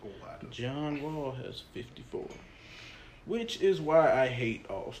 Why? John Wall has 54. Which is why I hate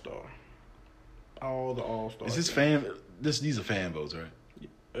All-Star. All the All-Star. Is this games. These are fan votes, right?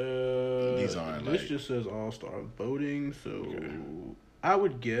 These aren't This like- just says All-Star voting, so Okay. I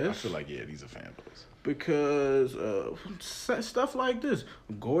would guess. I feel like these are fan votes. Because stuff like this.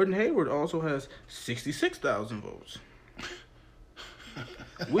 Gordon Hayward also has 66,000 votes.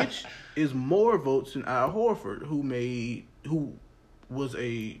 Which is more votes than Al Horford, who was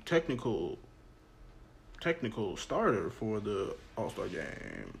a technical starter for the All-Star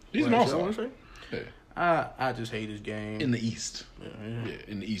game. He's an What else all-star. I wanna say? Yeah. I just hate his game. In the East. Yeah. Yeah,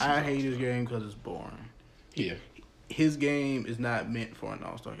 in the East. I he's hate his all-star. game because it's boring. Yeah. His game is not meant for an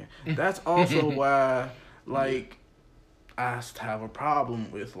All-Star game. That's also why, like, I have a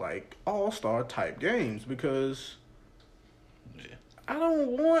problem with, like, All-Star type games because Yeah. I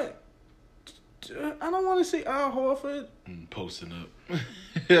don't want to see Al Horford Posting up.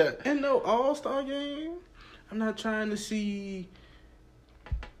 in no All-Star game. I'm not trying to see,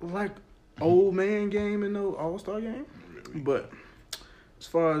 like, old man game in no All-Star game. Really? But as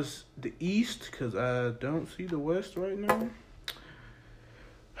far as the East, because I don't see the West right now,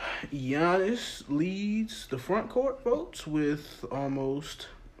 Giannis leads the front court votes with almost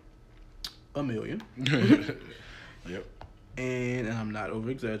 1 million. Yep. And I'm not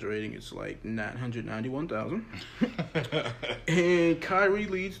over-exaggerating, it's like 991,000. And Kyrie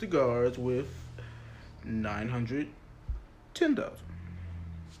leads the guards with 910,000.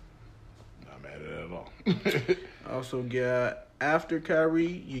 Not mad at it at all. Also got, after Kyrie,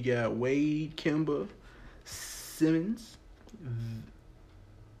 you got Wade, Kemba, Simmons.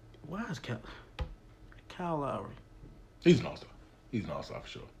 Why is Kyle Lowry? He's an all-star. He's an all-star for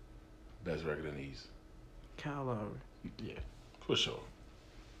sure. Best record in the East. Kyle Lowry. Yeah, for sure.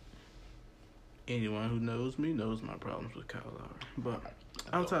 Anyone who knows me knows my problems with Kyle Lowry. But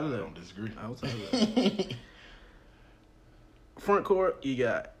outside of I that, don't disagree. outside of that, front court, you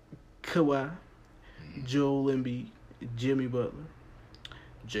got Kawhi, Joel Embiid, Jimmy Butler.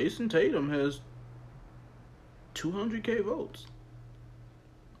 Jason Tatum has 200K votes.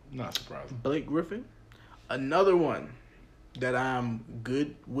 Not surprising. Blake Griffin. Another one that I'm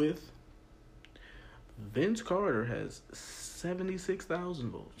good with. Vince Carter has 76,000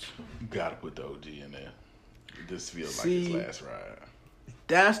 votes. You gotta put the OG in there. This feels like See, his last ride.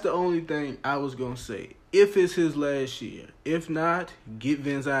 That's the only thing I was going to say. If it's his last year. If not, get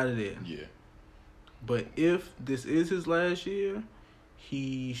Vince out of there. Yeah. But if this is his last year,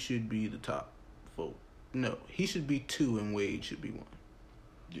 he should be the top vote. No, he should be 2 and Wade should be 1.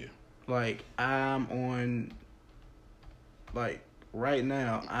 Yeah. Like, I'm on, like, right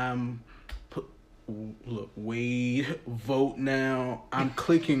now, look, Wade, vote now. I'm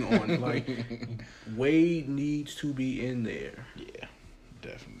clicking on it. Like, Wade needs to be in there. Yeah.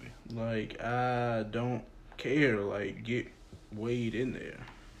 Definitely. Like, I don't care. Like, get Wade in there.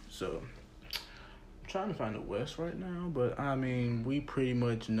 So, I'm trying to find the West right now, but, I mean, we pretty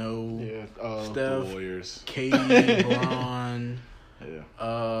much know Steph, Steph, the Warriors. KD, Bron,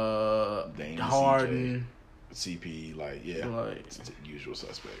 Dame, Harden. CP, Like, it's the usual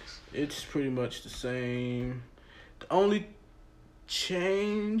suspects. it's pretty much the same. The only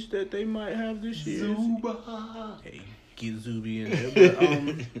change that they might have this year Zuba. hey, get Zuby in there.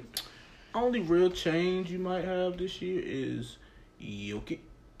 But only real change you might have this year is Jokic,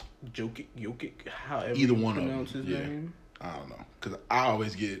 however Either you one of pronounce them. his Yeah. name. I don't know. Because I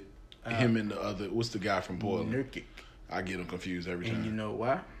always get him and the other, what's the guy from Portland? Nurkic. I get them confused every time. And you know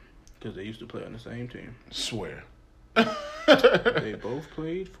why? Because they used to play on the same team. Swear. They both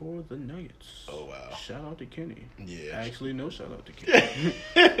played for the Nuggets. Oh, wow. Shout out to Kenny. Yeah. Actually, no shout out to Kenny.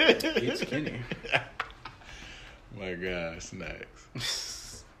 It's Kenny. My God,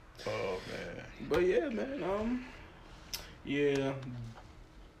 snacks. Oh, man. But yeah, man. Yeah.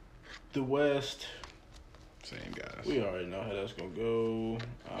 The West. Same guys. We already know how that's gonna go.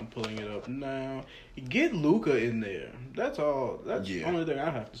 I'm pulling it up now. Get Luka in there. That's all. That's the only thing I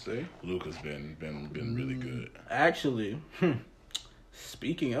have to say. Luka's been really good. Actually,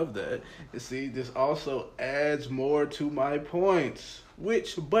 speaking of that, you see, this also adds more to my points.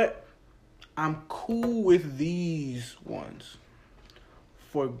 But I'm cool with these ones.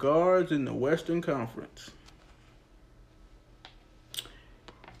 For guards in the Western Conference,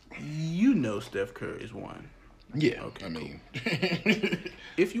 you know Steph Curry is 1. Yeah. Okay, I mean,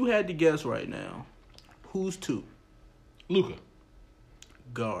 If you had to guess right now, who's 2? Luka.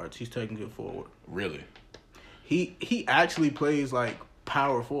 Guards. He's taking it forward. Really? He actually plays like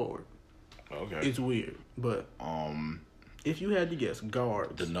power forward. Okay. It's weird, but if you had to guess,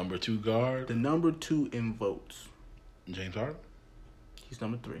 guards. The number 2 guard. The number 2 in votes. James Harden. He's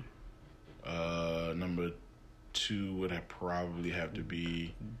number 3. Number 2 would probably have to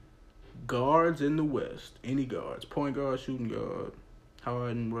be Guards in the West. Any guards. Point guard, shooting guard.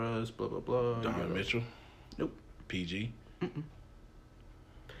 Harden, Russ, blah, blah, blah. Donovan Mitchell. Nope. PG.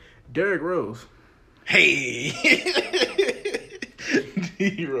 Derrick Rose. Hey.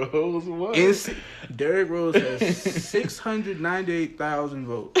 D Rose what? Derrick Rose has 698,000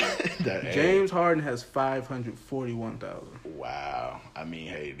 votes. James Harden has 541,000. Wow. I mean,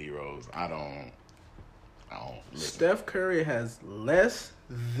 hey, D Rose. I don't listen. Steph Curry has less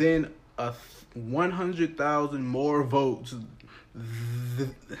than 100,000 more votes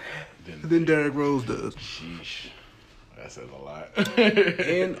than Derrick Rose does. Sheesh. That says a lot.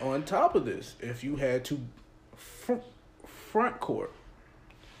 And on top of this, if you had to front court,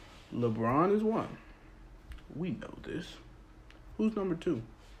 LeBron is 1. We know this. Who's number 2?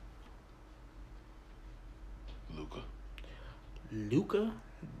 Luka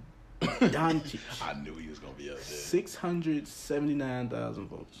Doncic. I knew he was gonna be up there. 679,000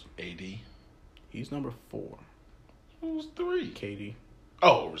 votes. AD. He's number 4. Who's 3? KD.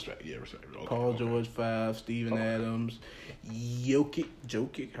 Oh, respect. Yeah, respect. Okay, Paul George 5, Steven Adams,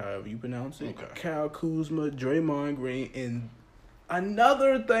 Jokic, however you pronounce it, Okay. Kyle Kuzma, Draymond Green, and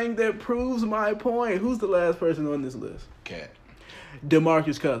another thing that proves my point. Who's the last person on this list? Cat.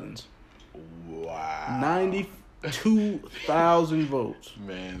 DeMarcus Cousins. Wow. 92,000 votes.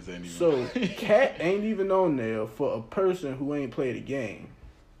 Man's ain't even. So, Cat ain't even on there for a person who ain't played a game.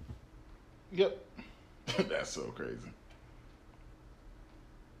 Yep. That's so crazy.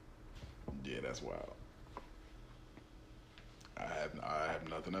 Yeah, that's wild. I have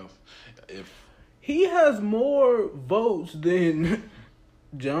nothing else. If He has more votes than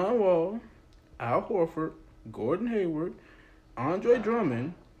John Wall, Al Horford, Gordon Hayward, Andre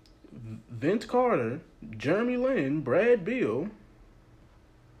Drummond, Vince Carter, Jeremy Lin, Brad Beal,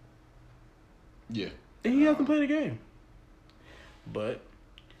 Yeah. and he hasn't played a game. But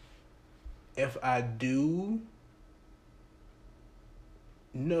if I do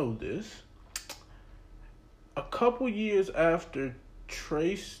know this, a couple years after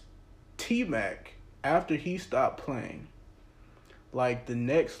Trace T-Mac, after he stopped playing, like the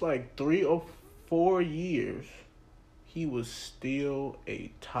next 3 or 4 years, he was still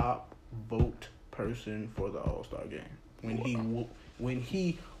a top vote person for the All-Star game. When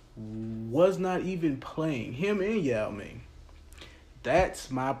he was not even playing, him and Yao Ming.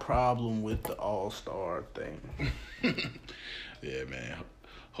 That's my problem with the All-Star thing. Yeah, man.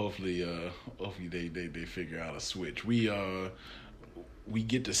 Hopefully they figure out a switch. We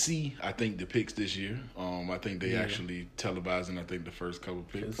get to see, I think, the picks this year. I think they actually televising, I think, the first couple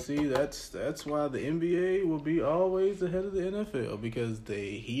picks. See, that's why the NBA will be always ahead of the NFL, because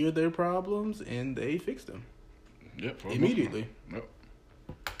they hear their problems and they fix them. Yep. Immediately. Yep.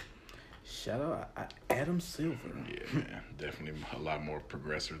 Shout out Adam Silver. Yeah, man. Definitely a lot more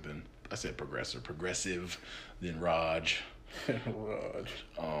progressive than Raj. Raj.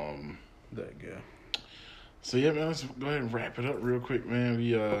 That guy. So yeah, man, let's go ahead and wrap it up real quick, man.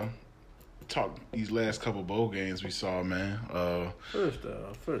 We talked these last couple bowl games we saw, man. First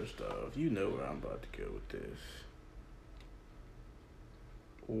off, you know where I'm about to go with this.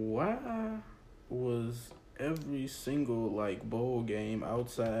 Why was every single bowl game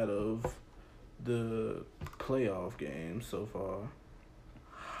outside of the playoff game so far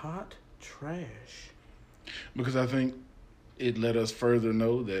hot trash? Because I think it let us further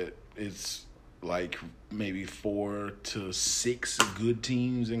know that it's maybe 4 to 6 good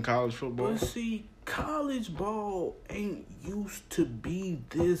teams in college football. But see, college ball ain't used to be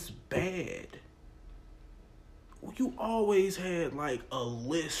this bad. You always had a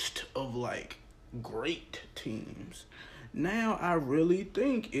list of great teams. Now I really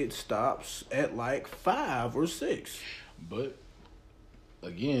think it stops at 5 or 6. But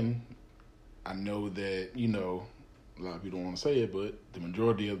again, I know that, a lot of people don't want to say it, but the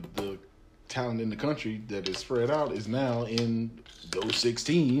majority of the talent in the country that is spread out is now in those 6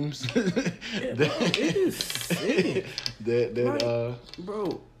 teams. Yeah, bro, it is sick.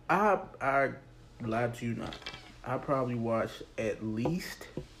 Bro, I lied to you not. I probably watched at least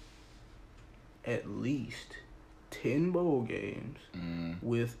 10 bowl games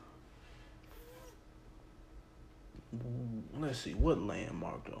with, let's see, what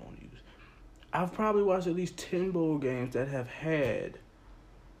landmark do I want to use? I've probably watched at least 10 bowl games that have had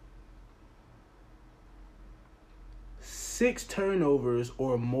 6 turnovers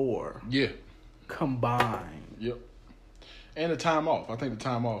or more. Yeah. Combined. Yep. And the time off. I think the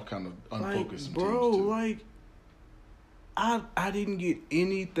time off kind of unfocused some teams too. I didn't get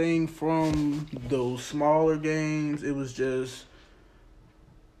anything from those smaller games. It was just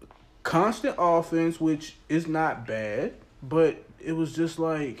constant offense, which is not bad, but it was just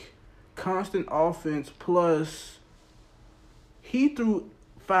constant offense plus he threw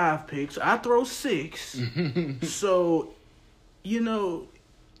 5 picks. I throw 6. So,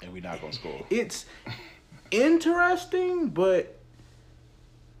 and we're not going to score. It's interesting, but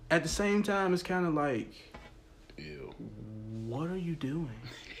at the same time, it's kind of ew. What are you doing?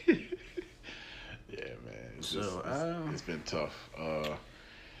 Yeah, man. It's been tough.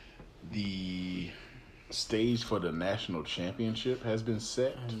 The stage for the national championship has been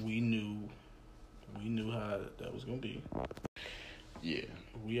set. And we knew how that was gonna be. Yeah.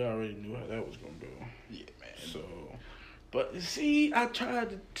 We already knew how that was gonna go. Yeah, man. So, but see, I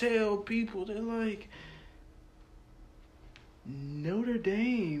tried to tell people, they're Notre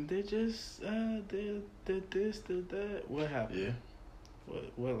Dame, they're just they're this, they're that. What happened? Yeah.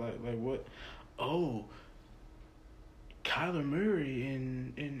 What what? Oh, Kyler Murray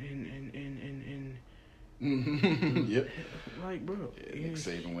and yep. Bro. Yeah, Nick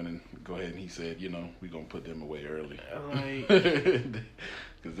Saban went and go ahead and he said, we're gonna put them away early.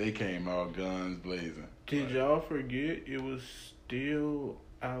 Because they came all guns blazing. Did y'all forget it was still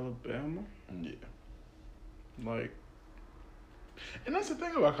Alabama? Yeah. And that's the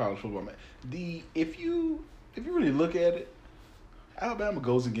thing about college football, man. If you really look at it, Alabama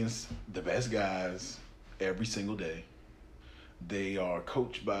goes against the best guys every single day. They are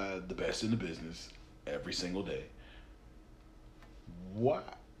coached by the best in the business every single day. Why?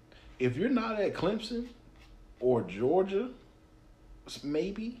 If you're not at Clemson or Georgia,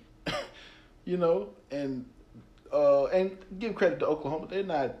 maybe, and give credit to Oklahoma,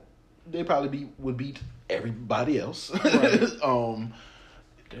 they probably would beat everybody else. Right.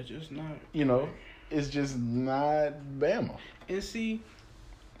 They're just not. It's just not Bama. And see,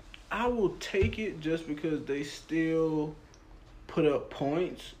 I will take it just because they still put up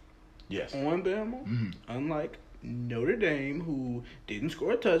points Yes. on Bama, unlike Notre Dame, who didn't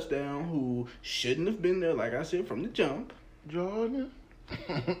score a touchdown, who shouldn't have been there, like I said, from the jump. Georgia.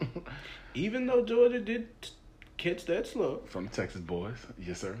 Even though Georgia did catch that slug. From the Texas boys.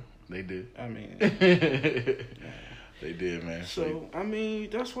 Yes, sir. They did. I mean, They did, man. so, I mean,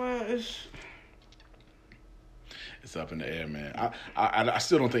 that's why It's up in the air, man. I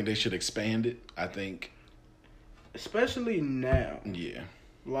still don't think they should expand it. I think, especially now, yeah.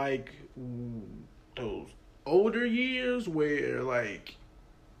 like those older years where like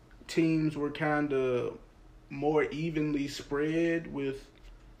teams were kind of more evenly spread with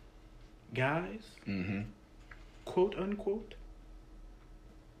guys, quote unquote.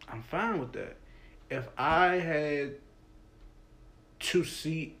 I'm fine with that. If I had to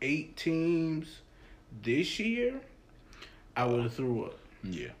see 8 teams this year, I would have threw up.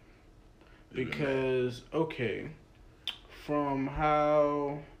 Yeah. Because, okay, from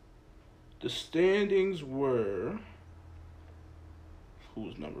how the standings were, who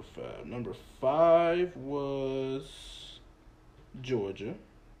was number 5? Number 5 was Georgia.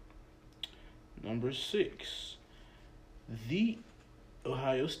 Number 6, the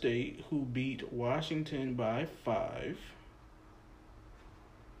Ohio State, who beat Washington by 5.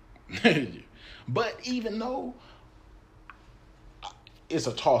 But even though it's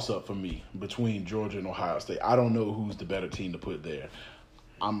a toss-up for me between Georgia and Ohio State, I don't know who's the better team to put there.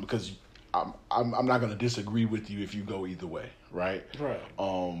 I'm not going to disagree with you if you go either way, right? Right.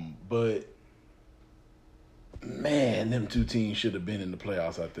 But man, them two teams should have been in the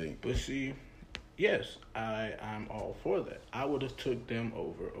playoffs, I think. But see, yes, I'm all for that. I would have took them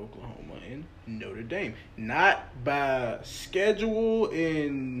over Oklahoma and Notre Dame. Not by schedule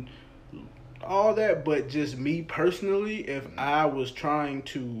and all that, but just me personally, if I was trying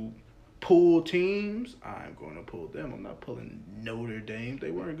to pull teams, I'm going to pull them. I'm not pulling Notre Dame.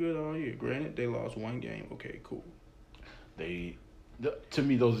 They weren't good all year. Granted, they lost 1 game. Okay, cool. To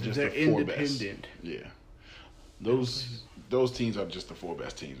me, those are just They're the 4 independent. best. Yeah. Those teams are just the 4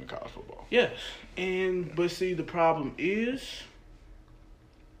 best teams in college football. Yes. But see, the problem is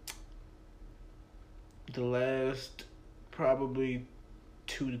the last probably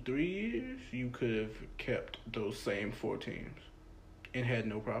 2 to 3 years, you could have kept those same 4 teams and had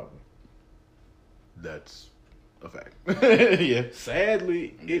no problem. That's a fact. Yeah.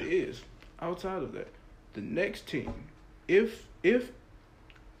 Sadly, it is. Outside of that, the next team, if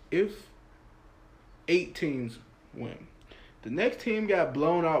 8 teams win, the next team got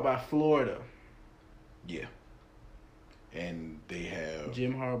blown out by Florida. Yeah. And they have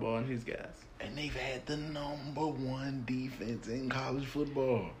Jim Harbaugh and his guys. And they've had the number 1 defense in college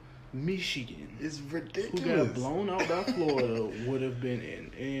football. Michigan, It's who ridiculous. got blown out by Florida, would have been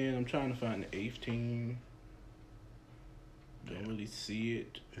in. And I'm trying to find the 8th team. Don't really see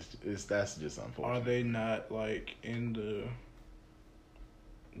it. That's just unfortunate. Are they not like in the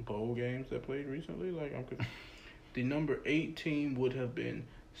bowl games that played recently? Like the number 8 team would have been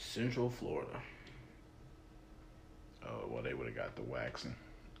Central Florida. Well, they would have got the waxing.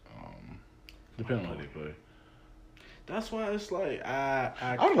 Depending on how they play. That's why it's like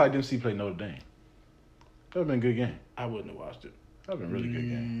I would like them to see play Notre Dame. That would have been a good game. I wouldn't have watched it. That would have been a really good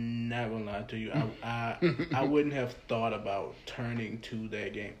game. Not gonna lie to you, I wouldn't have thought about turning to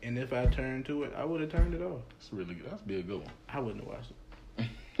that game. And if I turned to it, I would have turned it off. It's really good. That'd be a good one. I wouldn't have watched it.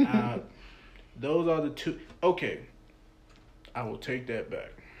 Those are the 2. Okay, I will take that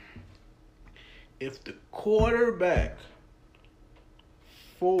back. If the quarterback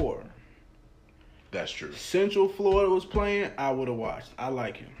for That's true. Central Florida was playing, I would have watched. I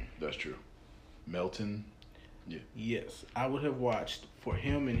like him. That's true. Melton. Yeah. Yes, I would have watched for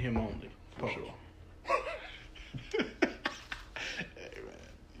him and him only. For sure. Hey, man.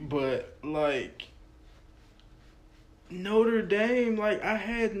 But, like, Notre Dame, like, I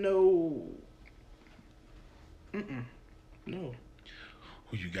had no... No.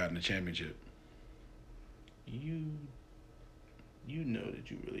 Who you got in the championship? You know that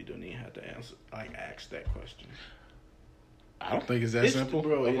you really don't even have to ask that question. I don't think it's that simple.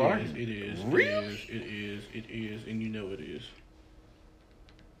 Bro, of it argument. is. Really? It is, and you know it is.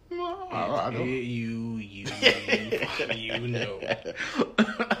 Well, I know. You know.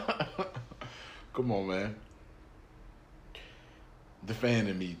 Come on, man.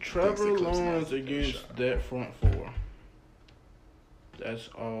 Defending me. Trevor Lawrence against that front 4. That's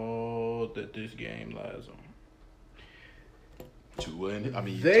all that this game lies on.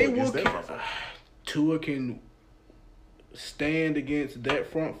 Tua can stand against that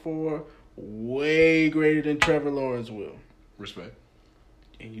front 4 way greater than Trevor Lawrence will. Respect.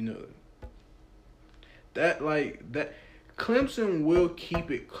 And you know that Clemson will keep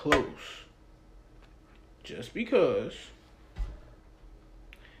it close just because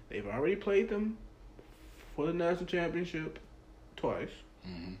they've already played them for the national championship twice.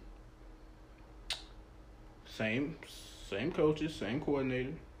 Mm-hmm. Same coaches, same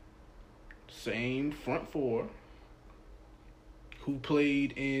coordinator, same front four who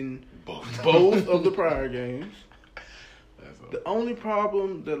played in both of the prior games. The only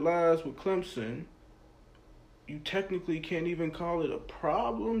problem that lies with Clemson, you technically can't even call it a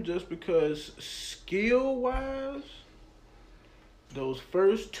problem just because skill-wise, those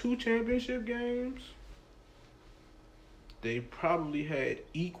first 2 championship games, they probably had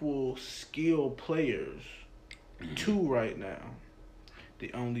equal skill players. 2 right now.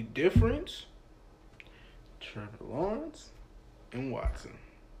 The only difference, Trevor Lawrence and Watson.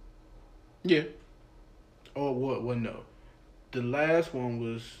 Yeah. Or what? Well, no. The last one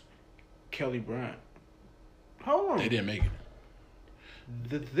was Kelly Bryant. Hold on. They didn't make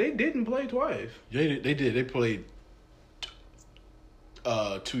it. They didn't play twice. They did. They played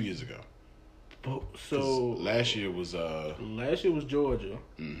 2 years ago. So last year was Georgia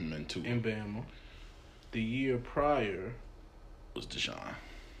and 2 and Bama. The year prior was Deshaun.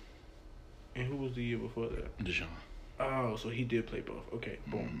 And who was the year before that? Deshaun. Oh, so he did play both. Okay,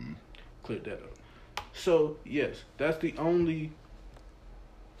 boom. Cleared that up. So, yes, that's the only,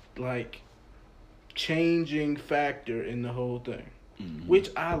 changing factor in the whole thing. Mm-hmm. Which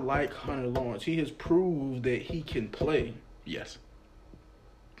I like Hunter Lawrence. He has proved that he can play. Yes.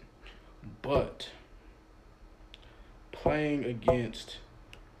 But playing against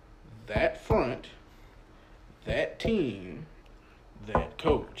that front, that team, that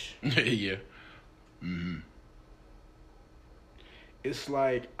coach. Yeah. Mm-hmm. It's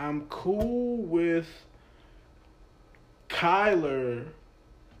like I'm cool with Kyler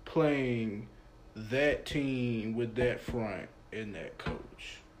playing that team with that front and that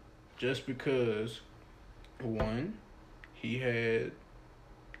coach. Just because, one, he had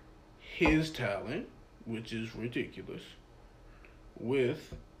his talent, which is ridiculous,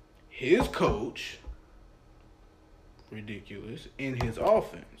 with his coach, ridiculous, in his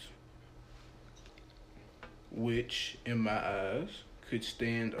offense, which, in my eyes, could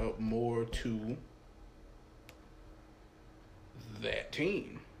stand up more to that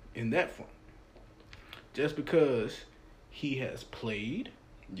team in that front. Just because he has played.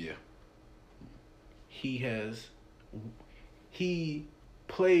 Yeah. He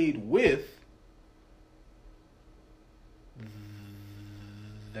played with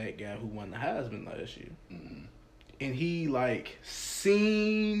that guy who won the Heisman last year. Mm-hmm. And he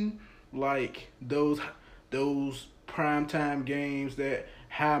seen those primetime games, that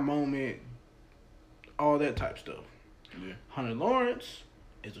high moment, all that type stuff. Yeah. Hunter Lawrence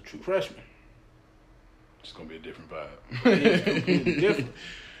is a true freshman. It's gonna be a different vibe. It's completely different.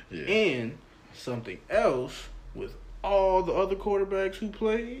 Yeah. And something else with all the other quarterbacks who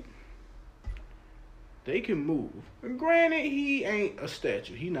played, they can move. And granted, he ain't a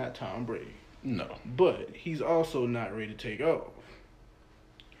statue. He not Tom Brady. No. But he's also not ready to take off.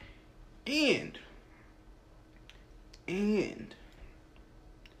 And if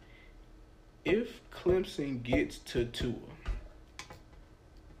Clemson gets to Tua,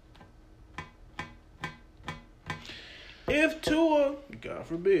 if Tua, God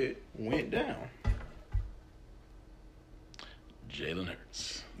forbid, went down, Jalen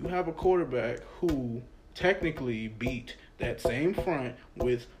Hurts. you have a quarterback who technically beat that same front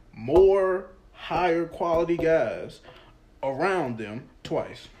with more higher quality guys around them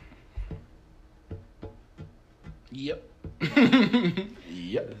twice. Yep.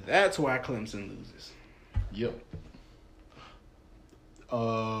 Yep. That's why Clemson loses. Yep.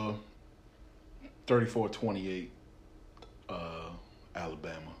 34-28,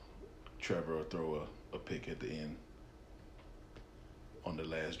 Alabama. Trevor will throw a pick at the end on the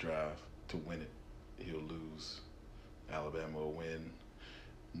last drive to win it. He'll lose. Alabama will win.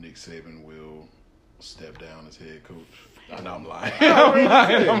 Nick Saban will step down as head coach. I know I'm lying.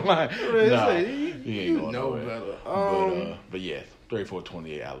 I'm lying. Nah, he ain't going know nowhere. better. But yeah,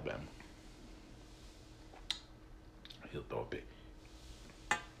 34-28 Alabama. He'll throw a pick.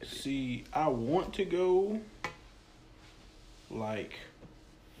 See, I want to go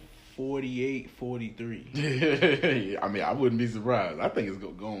 48-43. I mean, I wouldn't be surprised. I think it's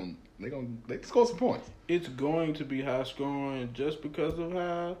going. They score some points. It's going to be high scoring just because of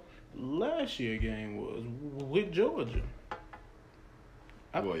how last year's game was with Georgia.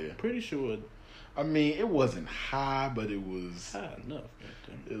 I'm pretty sure. I mean, it wasn't high, but it was high enough.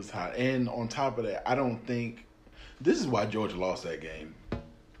 It was high, and on top of that, I don't think this is why Georgia lost that game.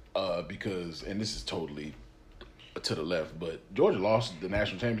 Because, and this is totally to the left, but Georgia lost the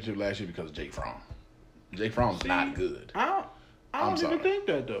national championship last year because of Jake Fromm. Jake Fromm's not good. I don't even think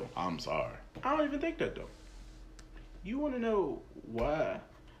that, though. I'm sorry. I don't even think that, though. You want to know why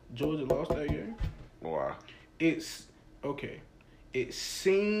Georgia lost that game? Why? It's, okay, it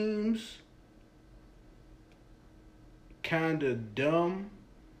seems kind of dumb.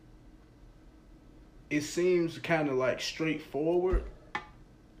 It seems kind of like straightforward.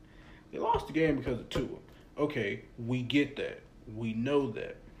 They lost the game because of Tua. Okay, we get that. We know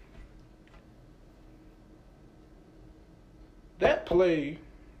that. That play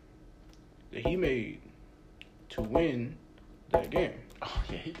that he made to win that game. Oh,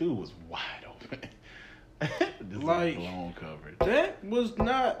 yeah, he dude was wide open. This Like, is blown coverage. That was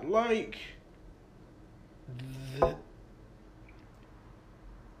not like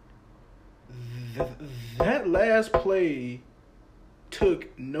that last play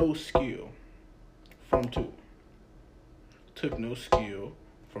took no skill from Tua. Took no skill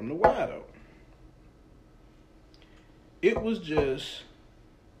from the wideout. It was just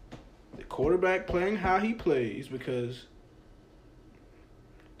the quarterback playing how he plays, because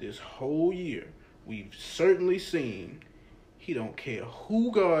this whole year we've certainly seen he don't care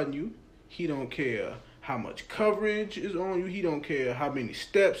who guarding you. He don't care how much coverage is on you. He don't care how many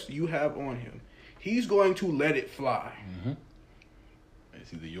steps you have on him. He's going to let it fly. Mm-hmm.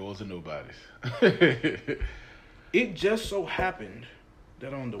 It's either yours or nobody's. It just so happened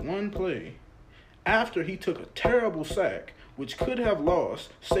that on the one play, after he took a terrible sack, which could have lost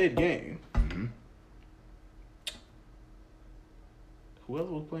said game, Mm-hmm.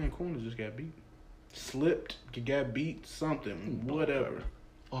 whoever was playing corner just got beat. Slipped, got beat, something, whatever.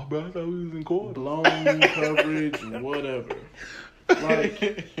 Oh, bro, I thought we was in court. Blown coverage, whatever.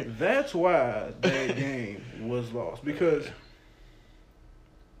 Like, that's why that game was lost. Because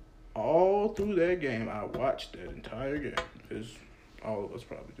all through that game, I watched that entire game. As all of us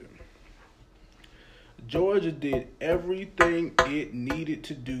probably did. Georgia did everything it needed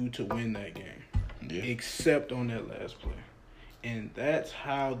to do to win that game. Yeah. Except on that last play. And that's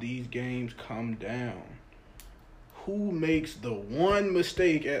how these games come down. Who makes the one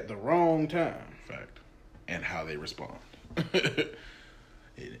mistake at the wrong time? Fact. And how they respond.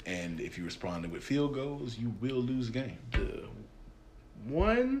 And if you responded with field goals, you will lose the game. The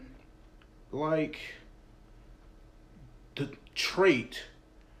one, like, the trait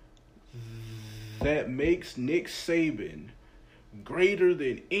that makes Nick Saban greater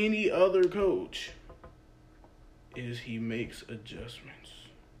than any other coach is he makes adjustments.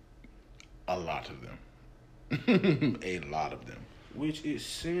 A lot of them. A lot of them. Which it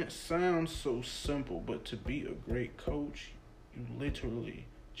sounds so simple, but to be a great coach, you literally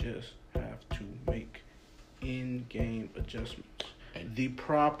just have to make in-game adjustments. And the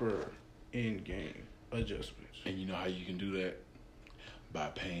proper in-game adjustments. And you know how you can do that? By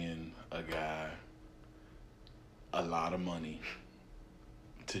paying a guy a lot of money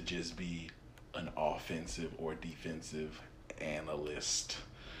to just be an offensive or defensive analyst.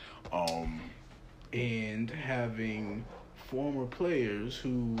 And having former players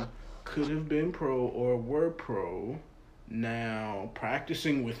who could have been pro or were pro now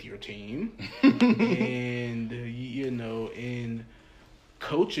practicing with your team and, in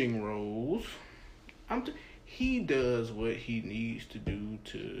coaching roles. He does what he needs to do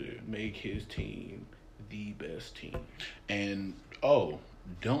to make his team the best team. And,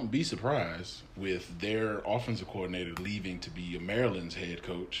 don't be surprised with their offensive coordinator leaving to be Maryland's head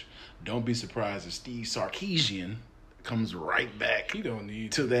coach. Don't be surprised if Steve Sarkisian comes right back He don't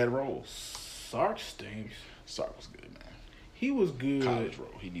need to that role. Sark stinks. Sark was good, man. He was good. College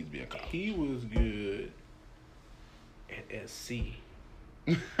role. He needs to be in college. He was good at SC.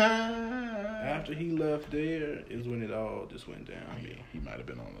 After he left there is when it all just went down. Yeah, he might have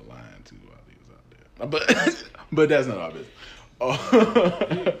been on the line too while he was out there. But that's not our business.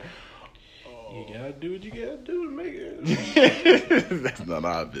 You gotta do what you gotta do to make it. That's not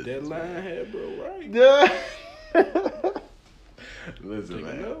our business. That line had bro right. Yeah. Listen, Take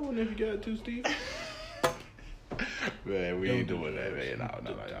man. another one if you got to, Steve. Man, we Don't ain't do doing that, drugs. man.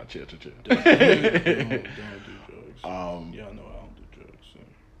 No, y'all chill. Don't do drugs. Y'all know I don't do drugs. So.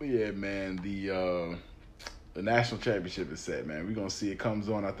 Yeah, man. The national championship is set, man. We're gonna see it comes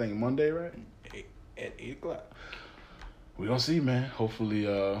on. I think Monday, right? At 8 o'clock. We're gonna see, man. Hopefully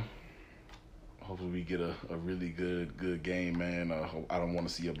we get a really good game, man. I don't want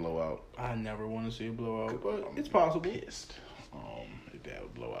to see a blowout. I never want to see a blowout, but it's possible. Pissed. If that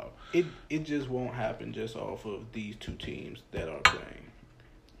would blow out. It just won't happen just off of these two teams that are playing.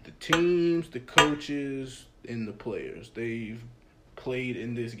 The teams, the coaches, and the players, they've played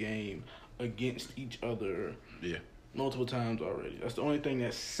in this game against each other Yeah. multiple times already. That's the only thing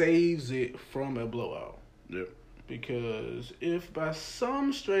that saves it from a blowout. Yep. Because if by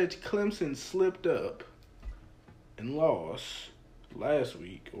some stretch Clemson slipped up and lost last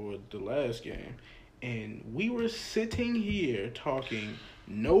week or the last game, and we were sitting here talking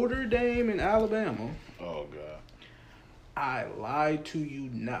Notre Dame and Alabama, Oh God. I lied to you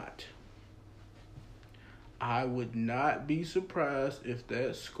not. I would not be surprised if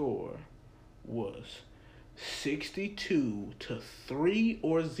that score was 62-3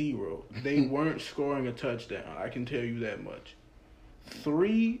 or 0. They weren't scoring a touchdown. I can tell you that much.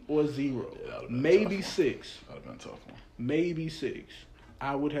 3 or 0. Yeah, that would've been a Maybe tough one. 6. That'd have been a tough one. Maybe 6.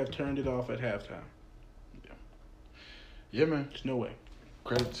 I would have turned it off at halftime. Yeah, man. There's no way.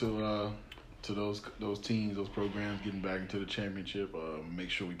 Credit to those teams, those programs getting back into the championship. Make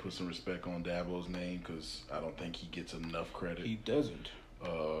sure we put some respect on Dabo's name because I don't think he gets enough credit. He doesn't.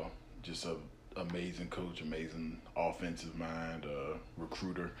 Just a amazing coach, amazing offensive mind,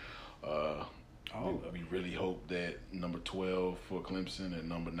 recruiter. We really hope that number 12 for Clemson and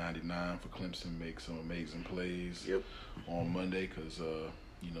number 99 for Clemson make some amazing plays on Monday because,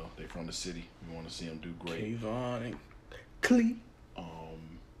 they're from the city. We want to see them do great. Kayvon and Clee.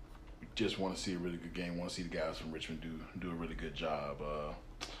 We just want to see a really good game. Want to see the guys from Richmond do a really good job.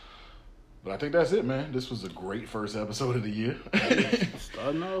 But I think that's it, man. This was a great first episode of the year.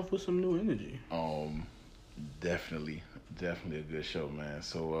 Starting off with some new energy. Definitely a good show, man.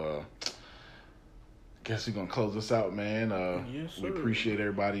 So, guess we're gonna close this out, man. Yes, we sir. appreciate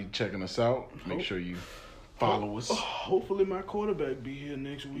everybody checking us out. Make sure you follow us. Hopefully my quarterback be here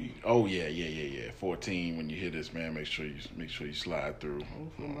next week. Oh yeah. 14. When you hear this, man, make sure you slide through.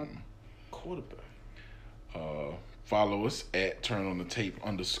 Hopefully my quarterback. Follow us at @TurnOnTheTape_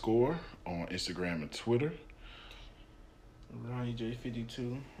 on Instagram and Twitter. Ronnie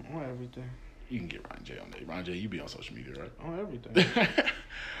J52 on everything. You can get Ryan J on there. Ryan J, you be on social media, right? On everything.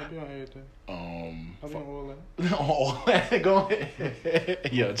 I be on everything. I be on all that. All that. Go ahead.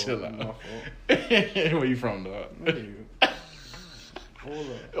 Yo, chill My out. fault. Where you from, dog?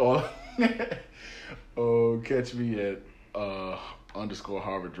 All that. Catch me at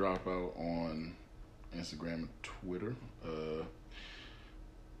 _Harvard Dropout on Instagram and Twitter.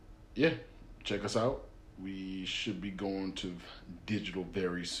 Check us out. We should be going to digital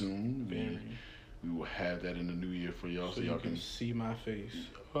very soon. We will have that in the new year for y'all, So y'all you can see my face.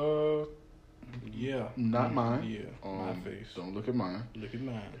 Yeah. Not mine. Yeah, my face. Don't look at mine. Look at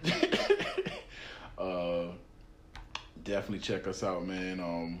mine. Definitely check us out,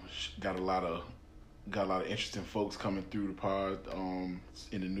 man. Got a lot of interesting folks coming through the pod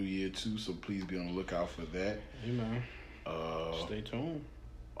in the new year too, so please be on the lookout for that. Hey man. Stay tuned.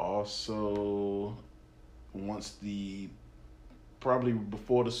 Also, probably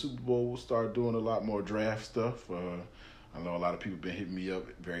before the Super Bowl, we'll start doing a lot more draft stuff. I know a lot of people been hitting me up,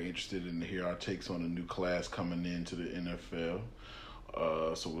 very interested in to hear our takes on the new class coming into the NFL.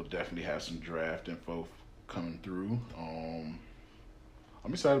 So we'll definitely have some draft info coming through. I'm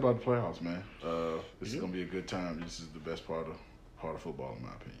excited about the playoffs, man. This is gonna be a good time. This is the best part of football, in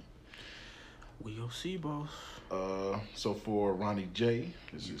my opinion. We go see, boss. So for Ronnie J,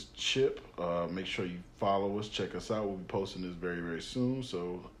 this is Chip. Make sure you follow us, check us out. We'll be posting this very, very soon.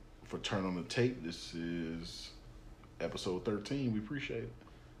 So for Turn on the Tape, this is episode 13. We appreciate it.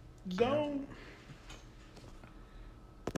 Go.